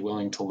somebody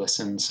willing to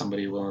listen,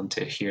 somebody willing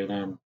to hear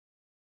them,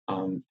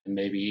 and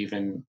maybe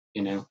even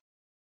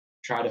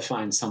try to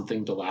find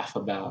something to laugh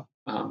about,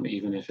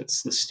 even if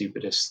it's the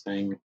stupidest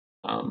thing.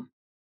 Um,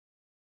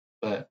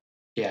 but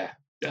yeah,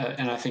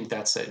 and I think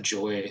that's that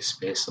joy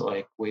space. So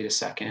like, wait a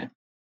second,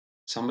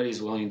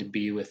 somebody's willing to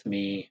be with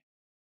me,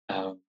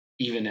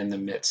 even in the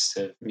midst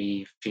of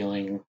me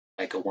feeling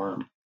like a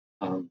worm.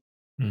 Um,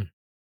 Mm.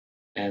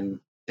 and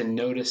to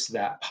notice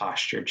that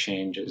posture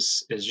change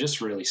is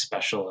just really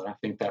special. And I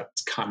think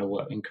that's kind of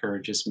what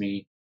encourages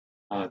me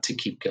to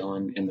keep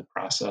going in the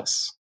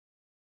process.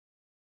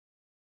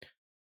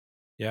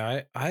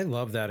 Yeah, I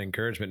love that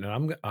encouragement,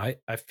 and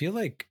I feel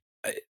like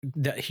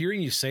that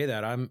hearing you say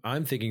that,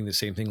 I'm thinking the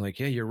same thing. Like,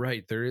 yeah, you're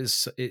right.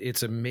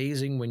 It's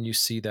amazing when you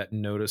see that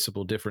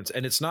noticeable difference,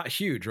 and it's not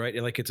huge, right?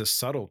 Like, it's a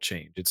subtle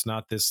change. It's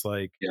not this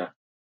like, Yeah.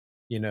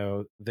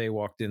 they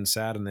walked in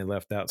sad and they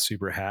left out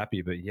super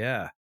happy, but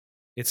yeah,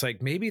 it's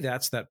like maybe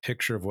that's that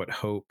picture of what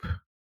hope,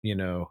 you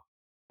know,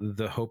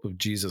 the hope of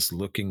Jesus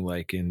looking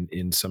like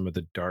in some of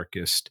the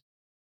darkest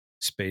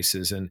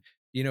spaces. And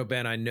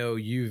Ben, I know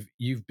you've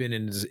been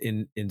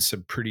in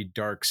some pretty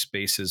dark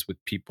spaces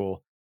with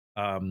people,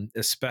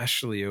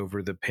 especially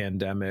over the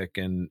pandemic,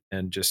 and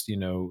just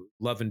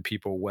loving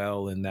people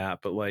well in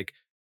that. But like,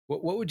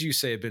 what would you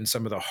say have been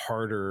some of the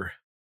harder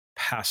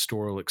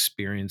pastoral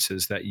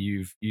experiences that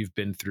you've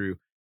been through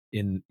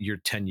in your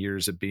 10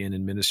 years of being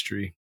in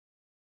ministry?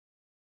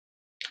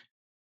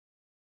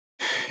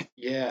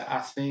 Yeah, I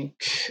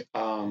think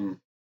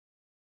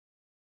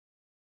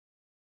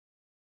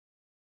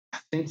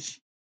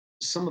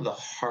some of the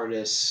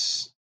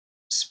hardest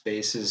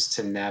spaces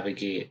to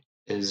navigate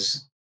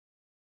is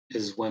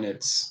when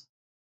it's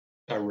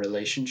a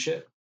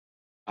relationship,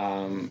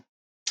 um,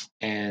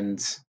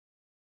 and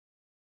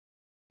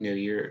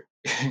you're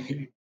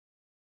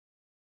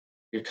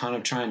you're kind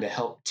of trying to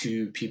help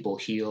two people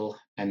heal,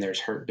 and there's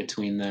hurt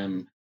between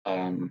them.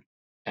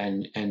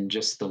 and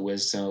just the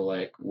wisdom of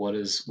like what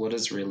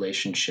does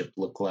relationship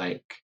look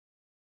like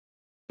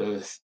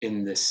both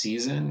in this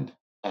season,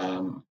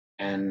 and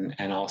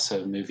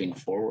also moving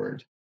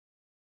forward.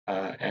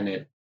 And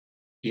it,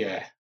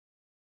 yeah,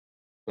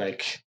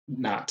 like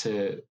not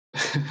to.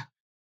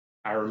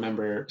 I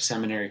remember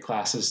seminary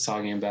classes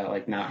talking about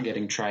like not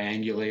getting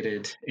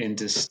triangulated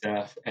into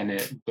stuff,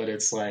 but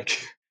it's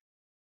like,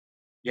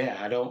 yeah,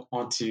 I don't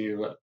want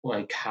to,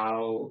 like,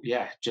 how,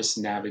 yeah, just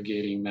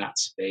navigating that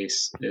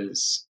space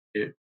is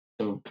it.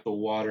 The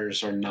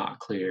waters are not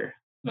clear.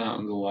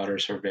 The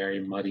waters are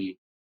very muddy,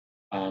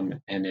 and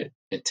it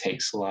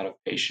takes a lot of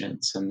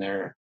patience, and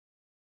they're,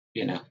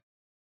 you know,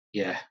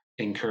 yeah,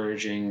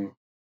 encouraging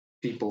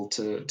people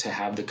to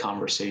have the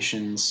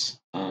conversations,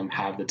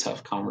 have the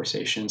tough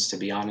conversations, to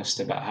be honest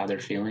about how they're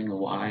feeling and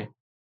why.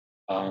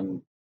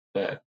 Um,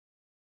 but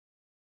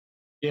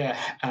yeah,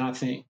 and I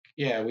think,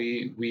 yeah,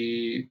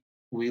 we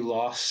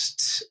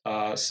lost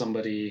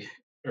somebody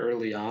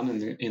early on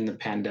in the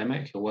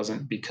pandemic. It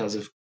wasn't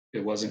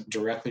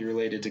directly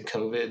related to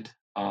COVID,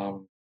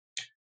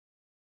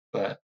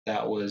 but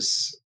that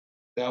was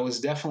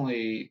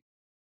definitely,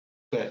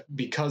 but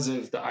because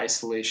of the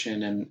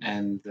isolation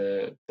and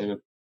the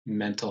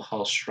mental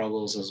health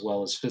struggles as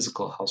well as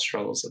physical health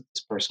struggles that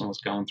this person was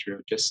going through,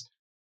 it just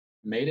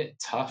made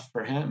it tough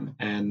for him.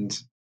 And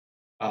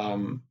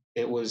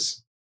it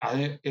was, I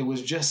think it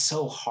was just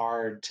so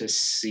hard to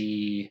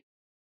see,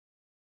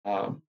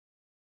 um,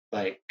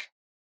 like,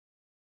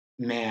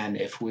 man,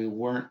 if we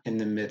weren't in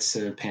the midst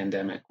of a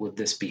pandemic, would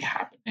this be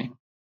happening?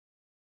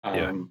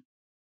 Yeah. um,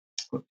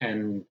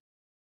 and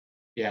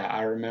yeah,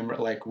 I remember,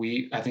 like,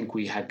 I think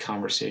we had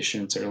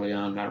conversations early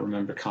on. I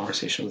remember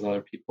conversation with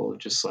other people,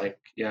 just like,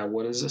 yeah,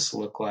 what does this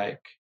look like?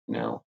 We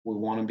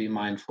want to be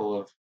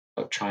mindful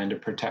of trying to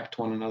protect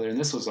one another. And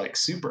this was like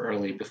super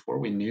early before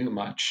we knew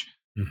much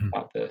Mm-hmm.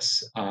 about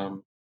this,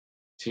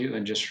 too.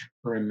 And just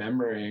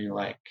remembering,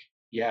 like,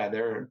 yeah,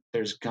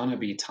 there's gonna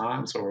be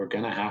times where we're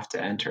gonna have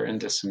to enter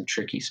into some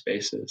tricky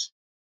spaces,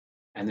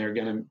 and there are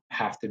gonna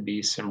have to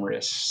be some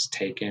risks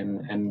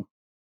taken. And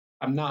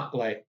I'm not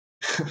like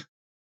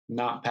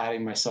not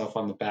patting myself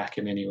on the back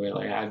in any way.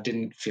 Like, I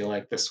didn't feel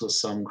like this was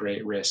some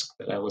great risk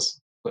that I was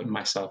putting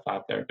myself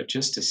out there, but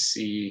just to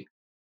see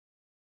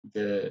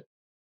the,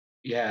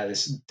 yeah,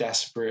 this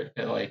desperate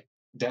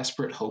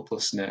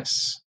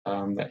hopelessness,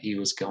 that he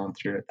was going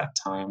through at that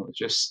time was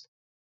just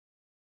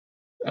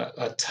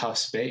a tough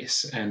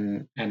space.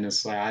 And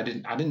it's like, I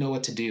didn't know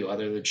what to do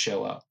other than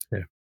show up.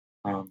 Yeah.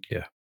 Um,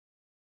 Yeah.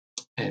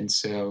 and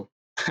so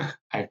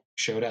I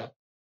showed up.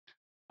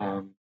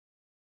 Um,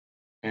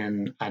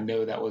 and I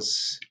know that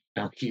was,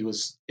 he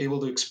was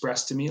able to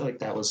express to me like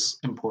that was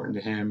important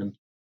to him, and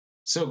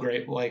so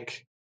great.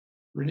 Like,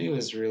 Renew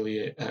is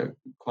really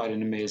quite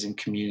an amazing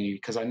community,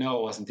 because I know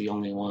I wasn't the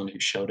only one who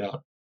showed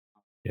up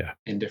Yeah.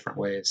 in different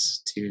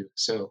ways too.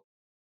 So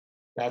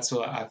that's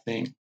what I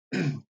think.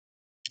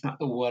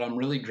 What I'm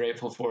really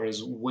grateful for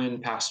is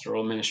when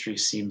pastoral ministry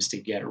seems to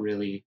get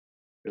really,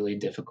 really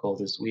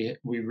difficult, is we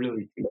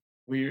really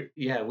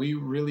we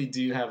really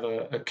do have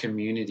a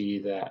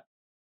community that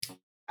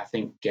I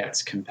think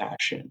gets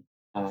compassion.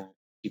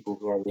 People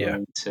who are Yeah.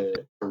 willing to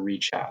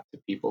reach out to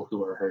people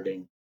who are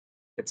hurting.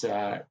 It's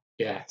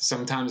yeah.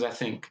 Sometimes I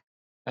think,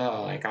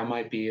 oh, like, I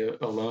might be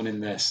alone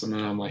in this, and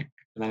then I'm like,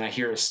 and then I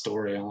hear a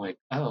story. I'm like,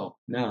 oh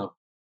no,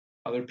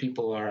 other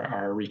people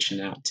are reaching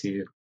out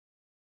too.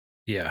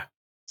 Yeah.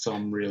 So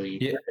I'm really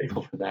Yeah.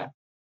 grateful for that.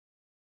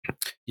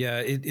 Yeah.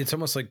 It's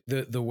almost like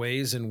the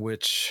ways in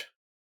which,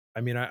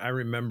 I mean, I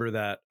remember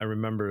that. I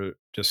remember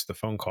just the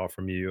phone call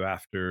from you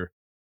after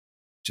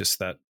just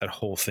that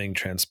whole thing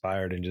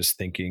transpired, and just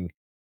thinking,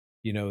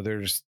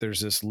 there's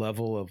this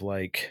level of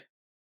like,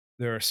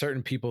 there are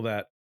certain people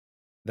that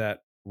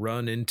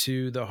run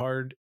into the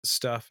hard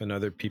stuff, and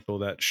other people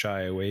that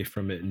shy away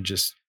from it. And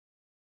just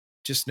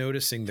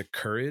noticing the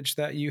courage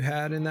that you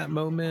had in that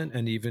moment,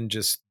 and even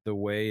just the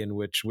way in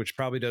which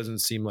probably doesn't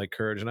seem like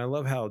courage. And I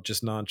love how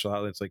just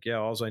nonchalant it's like, yeah,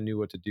 all I knew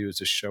what to do is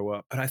to show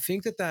up. But I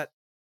think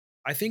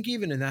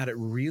even in that, it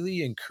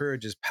really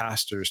encourages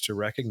pastors to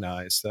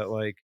recognize that,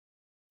 like,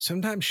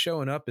 sometimes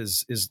showing up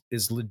is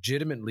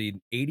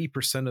legitimately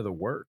 80% of the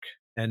work.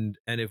 And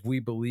if we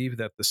believe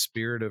that the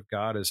Spirit of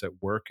God is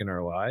at work in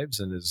our lives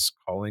and is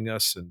calling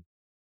us and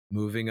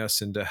moving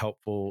us into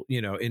helpful,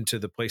 into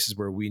the places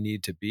where we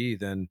need to be,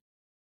 then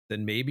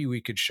maybe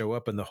we could show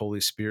up and the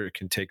Holy Spirit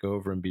can take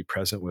over and be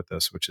present with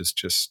us, which is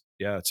just,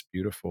 yeah, it's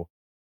beautiful.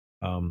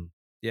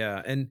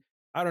 Yeah. And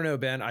I don't know,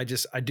 Ben, I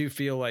do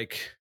feel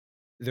like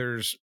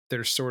there's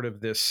sort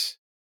of this,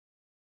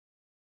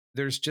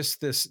 there's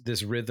just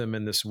this rhythm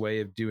and this way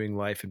of doing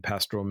life in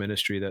pastoral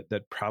ministry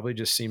that probably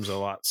just seems a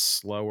lot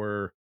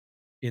slower,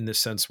 in the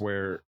sense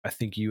where I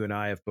think you and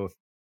I have both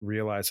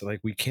realized that, like,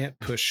 we can't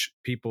push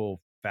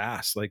people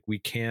fast. Like, we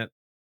can't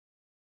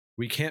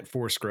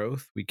force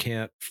growth. We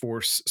can't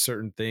force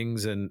certain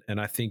things. And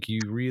I think you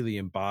really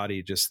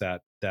embody just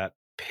that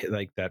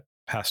like that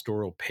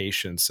pastoral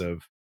patience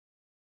of,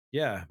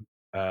 yeah,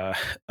 uh,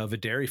 of a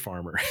dairy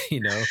farmer.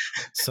 You know,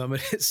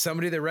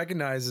 somebody that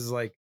recognizes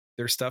like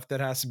there's stuff that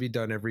has to be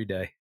done every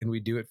day, and we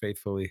do it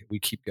faithfully. We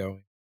keep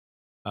going.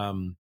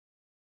 Um,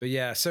 but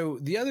yeah, so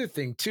the other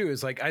thing too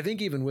is like I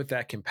think even with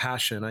that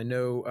compassion, I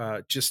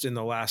know just in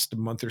the last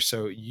month or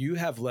so, you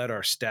have led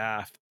our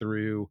staff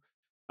through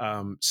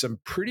some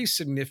pretty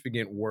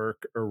significant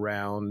work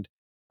around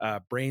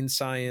brain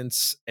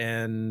science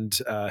and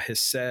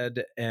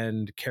Hesed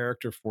and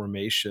character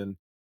formation.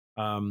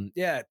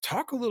 Yeah,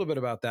 talk a little bit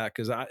about that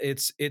because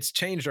it's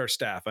changed our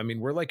staff. I mean,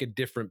 we're like a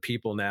different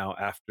people now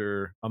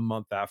after a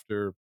month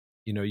after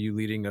you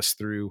leading us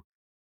through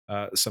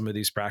some of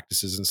these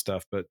practices and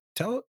stuff. But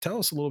tell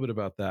us a little bit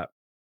about that.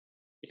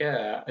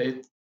 Yeah,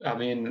 I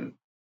mean,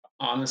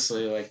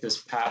 honestly, like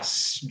this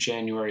past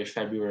January,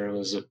 February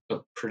was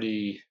a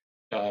pretty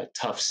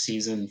tough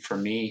season for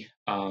me.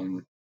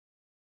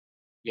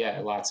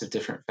 Yeah, lots of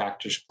different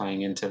factors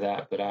playing into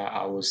that, but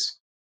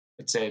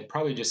I'd say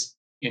probably just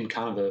in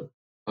kind of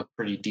a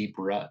pretty deep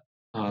rut.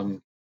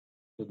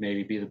 Would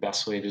maybe be the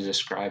best way to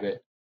describe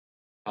it.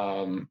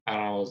 And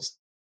I was,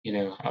 you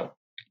know,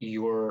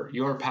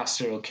 your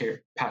pastoral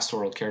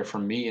care for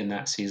me in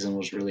that season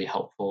was really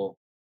helpful.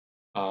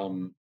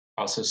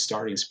 Also,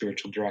 starting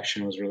spiritual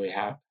direction was really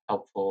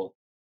helpful.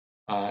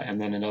 And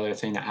then another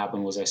thing that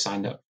happened was I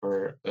signed up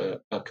for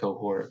a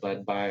cohort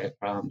led by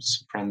some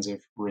friends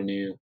of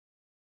Renew,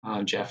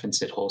 Jeff and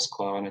Sid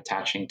Holzclaw, and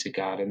attaching to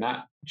God, and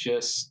that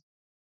just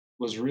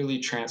was really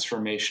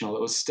transformational.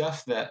 It was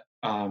stuff that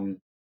I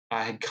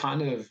had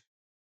kind of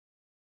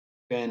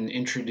been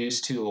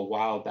introduced to a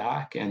while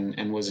back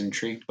and was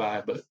intrigued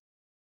by, but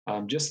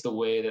just the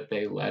way that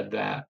they led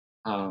that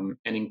and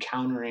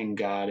encountering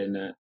God in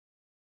a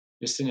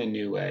just in a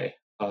new way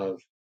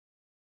of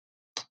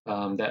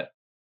that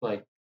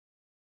like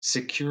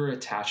secure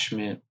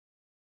attachment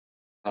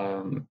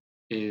um,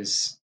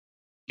 is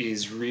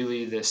is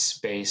really this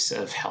space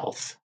of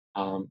health.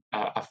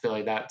 I feel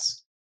like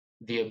that's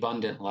the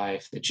abundant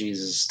life that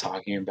Jesus is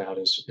talking about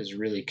is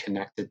really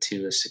connected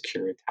to a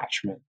secure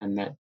attachment, and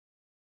that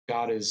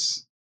God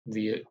is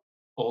the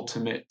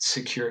ultimate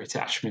secure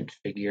attachment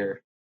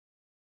figure.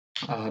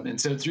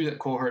 And so through that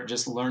cohort,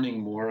 just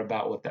learning more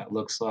about what that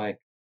looks like,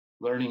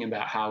 learning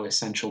about how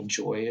essential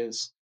joy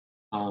is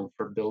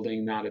for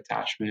building that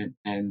attachment,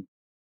 and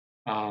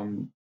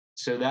um,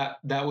 so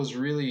that was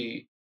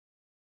really,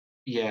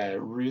 yeah,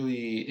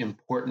 really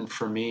important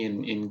for me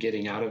in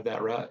getting out of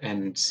that rut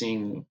and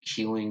seeing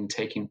healing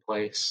taking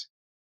place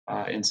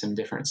in some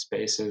different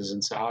spaces.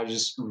 And so I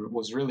just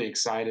was really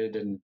excited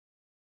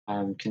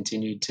and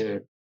continued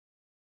to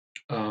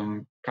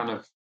kind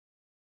of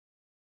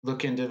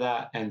look into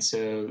that. And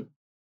so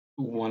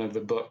one of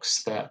the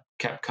books that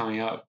kept coming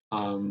up,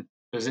 it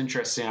was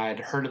interesting. I had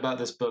heard about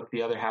this book,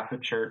 The Other Half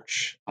of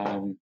Church,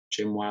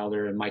 Jim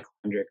Wilder and Michael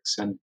Hendricks,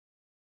 and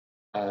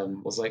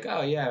was like,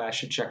 oh yeah, I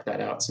should check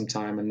that out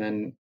sometime. And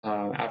then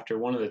after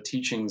one of the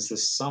teachings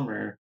this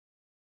summer,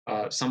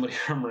 somebody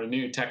from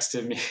Renew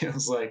texted me. It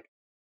was like,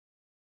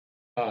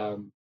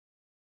 um,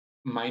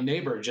 my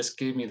neighbor just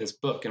gave me this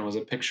book, and it was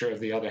a picture of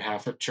the other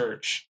half of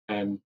church.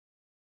 And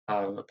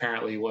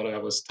apparently, what I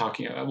was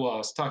talking, I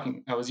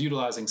was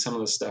utilizing some of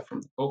the stuff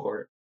from the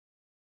cohort,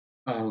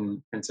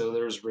 and so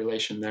there's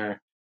relation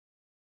there.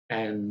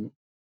 And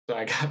so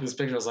I got this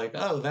picture. I was like,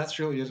 oh, that's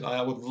really.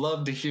 I would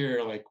love to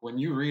hear, like, when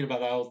you read about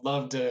that. I would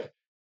love to,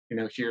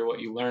 hear what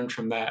you learned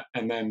from that.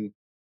 And then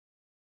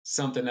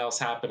something else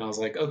happened. I was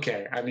like,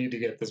 okay, I need to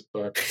get this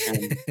book.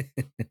 And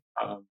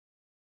um,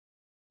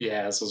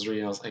 yeah, as I was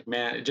reading, I was like,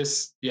 man, it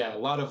just, yeah, a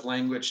lot of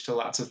language to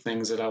lots of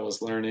things that I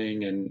was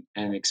learning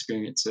and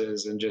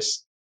experiences, and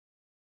just,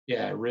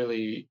 yeah,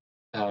 really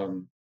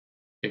um,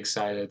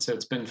 excited. So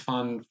it's been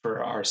fun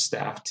for our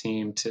staff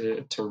team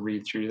to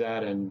read through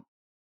that, and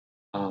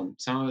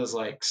some of it is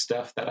like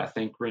stuff that I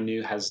think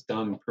Renew has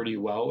done pretty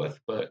well with,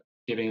 but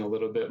giving a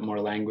little bit more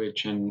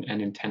language and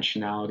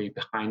intentionality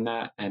behind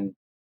that, and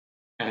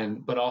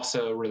but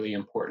also really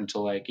important to,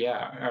 like, yeah,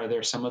 are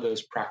there some of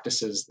those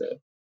practices that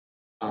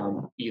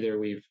either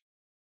we've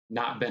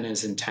not been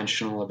as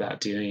intentional about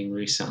doing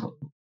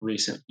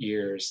recent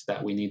years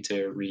that we need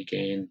to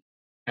regain,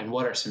 and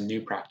what are some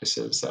new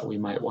practices that we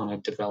might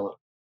want to develop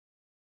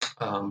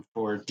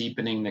for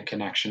deepening the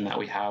connection that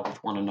we have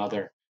with one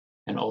another,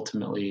 and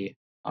ultimately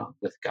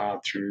with God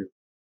through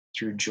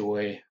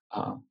joy,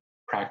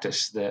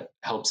 practice that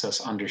helps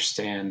us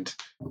understand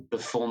the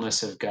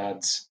fullness of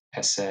God's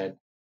hesed,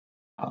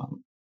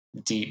 um,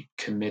 deep,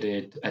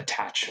 committed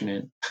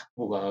attachment,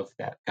 love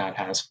that God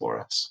has for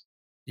us.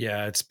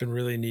 Yeah, it's been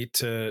really neat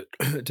to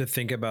to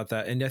think about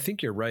that. And I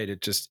think you're right.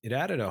 It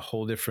added a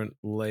whole different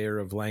layer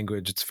of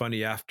language. It's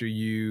funny after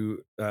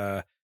you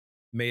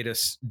made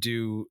us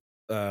do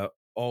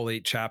all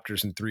 8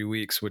 chapters in 3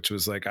 weeks, which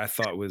was like I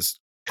thought was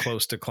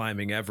close to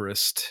climbing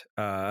Everest.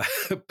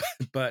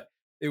 But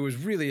it was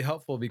really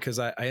helpful because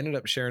I ended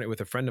up sharing it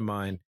with a friend of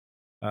mine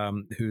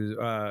who's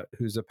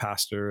a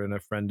pastor and a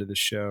friend of the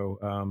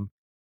show,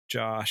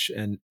 Josh,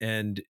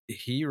 and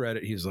he read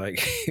it. He's like,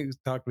 he was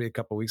talking to me a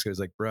couple of weeks ago. He's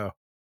like, bro,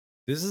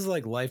 this is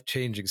like life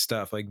changing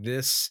stuff. Like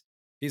this.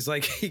 He's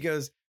like, he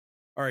goes,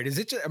 all right,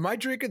 am I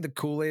drinking the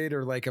Kool-Aid,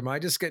 or like, am I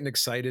just getting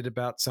excited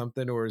about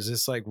something, or is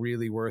this like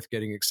really worth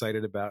getting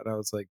excited about? And I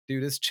was like,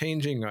 dude, it's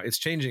changing our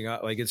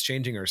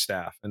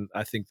staff. And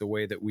I think the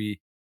way that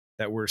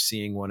we're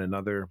seeing one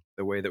another,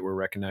 the way that we're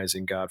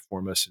recognizing God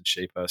form us and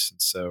shape us.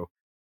 And so,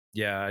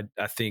 yeah,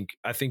 I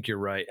think you're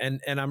right.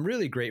 And I'm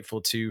really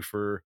grateful too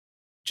for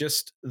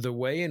just the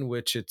way in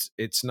which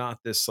it's not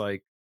this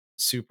like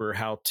super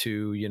how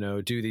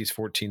to, do these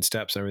 14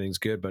 steps and everything's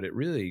good, but it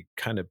really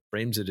kind of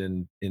frames it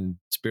in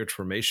spiritual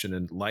formation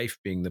and life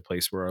being the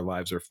place where our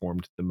lives are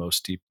formed the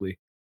most deeply.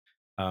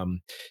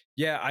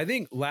 Yeah, I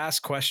think last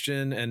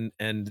question,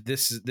 and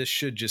this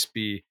should just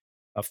be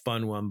a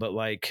fun one, but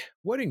like,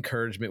 what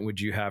encouragement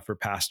would you have for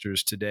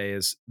pastors today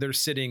as they're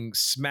sitting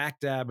smack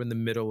dab in the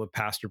middle of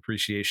Pastor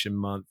Appreciation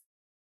Month?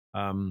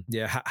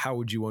 Yeah, how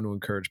would you want to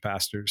encourage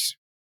pastors?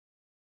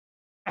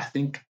 I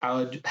think I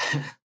would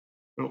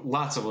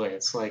lots of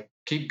ways. Like,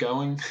 keep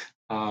going.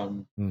 I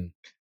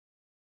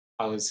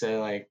would say,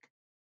 like,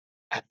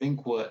 I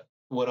think what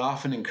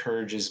often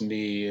encourages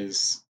me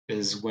is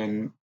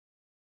when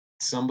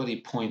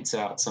somebody points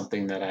out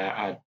something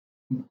that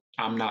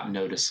I'm not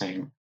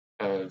noticing,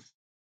 of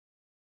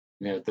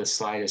the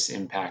slightest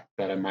impact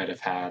that I might have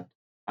had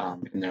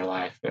in their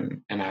life,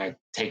 and I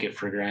take it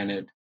for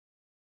granted,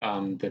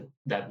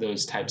 that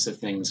those types of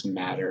things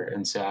matter.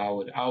 And so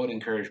I would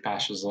encourage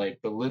pastors, like,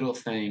 the little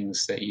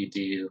things that you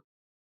do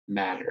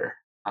matter,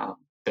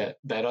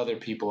 that other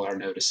people are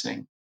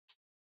noticing.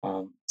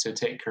 So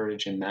take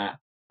courage in that.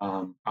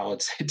 I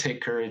would say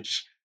take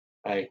courage,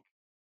 like,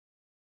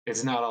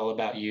 it's not all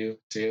about you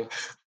too.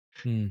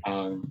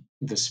 Mm.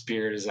 The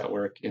Spirit is at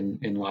work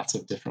in lots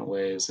of different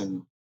ways,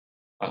 and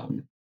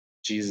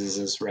Jesus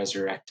is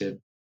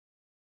resurrected,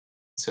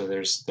 so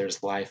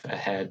there's life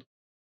ahead.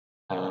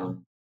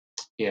 Um,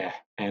 yeah,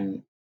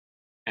 and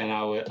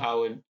I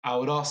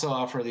would also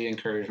offer the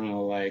encouragement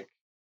of, like,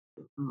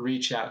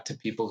 reach out to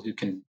people who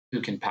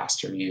can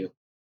pastor you.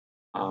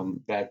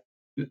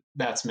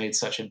 That's made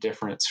such a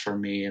difference for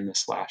me in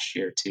this last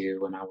year too,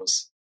 when I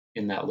was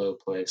in that low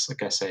place.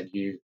 Like I said,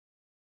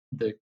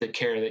 the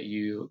care that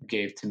you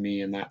gave to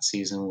me in that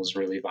season was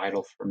really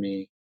vital for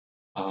me.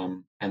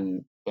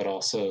 And but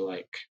also,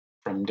 like,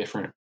 from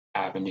different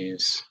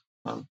avenues,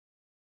 um,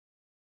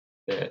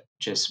 that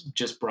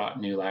just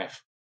brought new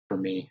life for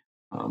me.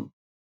 I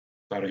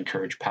would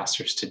encourage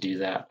pastors to do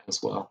that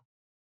as well.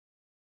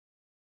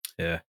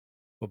 Yeah.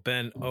 Well,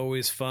 Ben,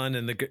 always fun.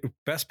 And the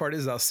best part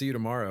is I'll see you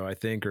tomorrow, I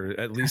think, or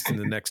at least in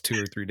the next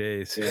 2 or 3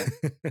 days. Yeah.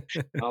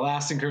 My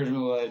last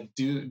encouragement was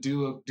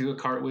do a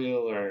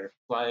cartwheel or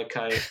fly a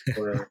kite,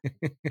 or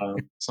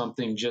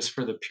something just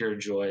for the pure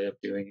joy of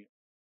doing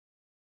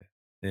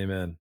it.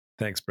 Amen.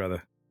 Thanks,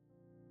 brother.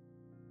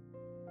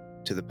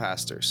 To the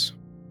pastors,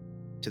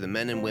 to the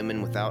men and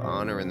women without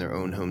honor in their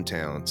own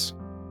hometowns.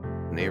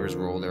 Neighbors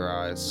roll their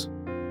eyes,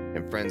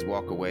 and friends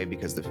walk away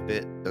because the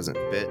fit doesn't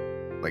fit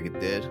like it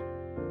did.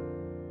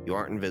 You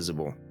aren't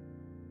invisible.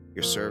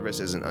 Your service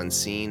isn't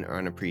unseen or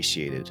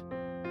unappreciated.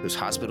 Those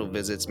hospital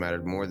visits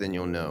mattered more than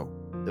you'll know.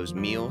 Those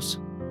meals,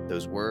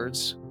 those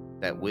words,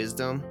 that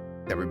wisdom,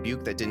 that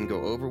rebuke that didn't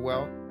go over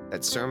well,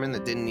 that sermon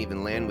that didn't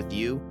even land with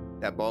you,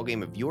 that ball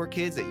game of your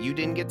kids that you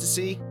didn't get to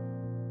see.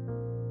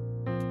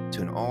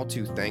 To an all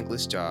too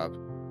thankless job,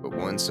 but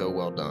one so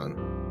well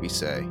done, we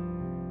say,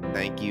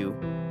 thank you,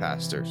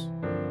 pastors.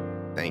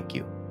 Thank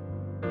you.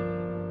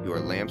 You are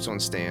lamps on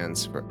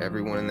stands for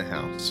everyone in the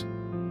house,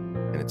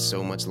 and it's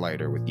so much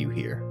lighter with you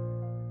here.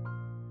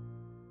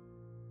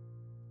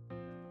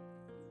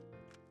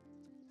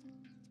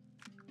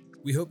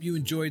 We hope you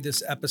enjoyed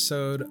this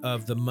episode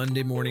of the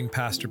Monday Morning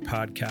Pastor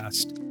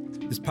Podcast.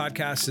 This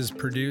podcast is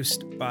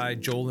produced by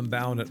Joel and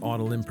Bound at On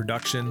a Limb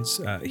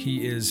Productions.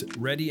 He is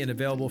ready and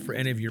available for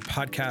any of your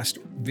podcast,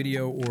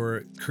 video,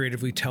 or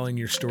creatively telling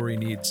your story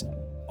needs.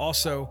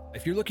 Also,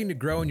 if you're looking to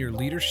grow in your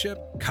leadership,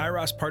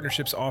 Kairos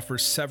Partnerships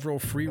offers several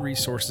free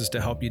resources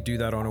to help you do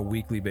that on a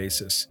weekly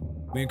basis.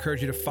 We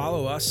encourage you to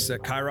follow us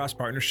at Kairos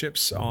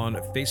Partnerships on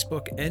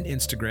Facebook and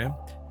Instagram,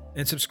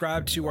 and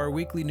subscribe to our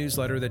weekly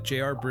newsletter that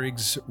J.R.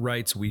 Briggs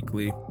writes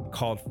weekly,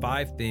 called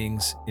 5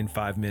 Things in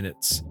 5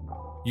 Minutes.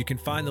 You can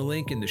find the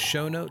link in the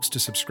show notes to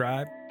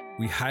subscribe.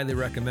 We highly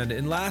recommend it.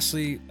 And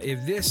lastly,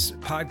 if this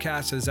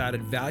podcast has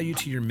added value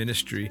to your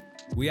ministry,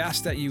 we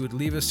ask that you would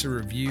leave us a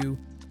review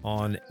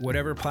on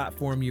whatever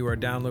platform you are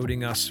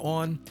downloading us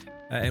on,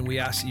 and we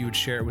ask that you would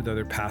share it with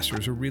other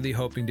pastors. We're really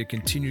hoping to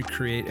continue to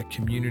create a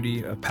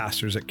community of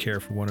pastors that care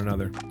for one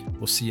another.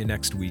 We'll see you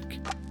next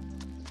week.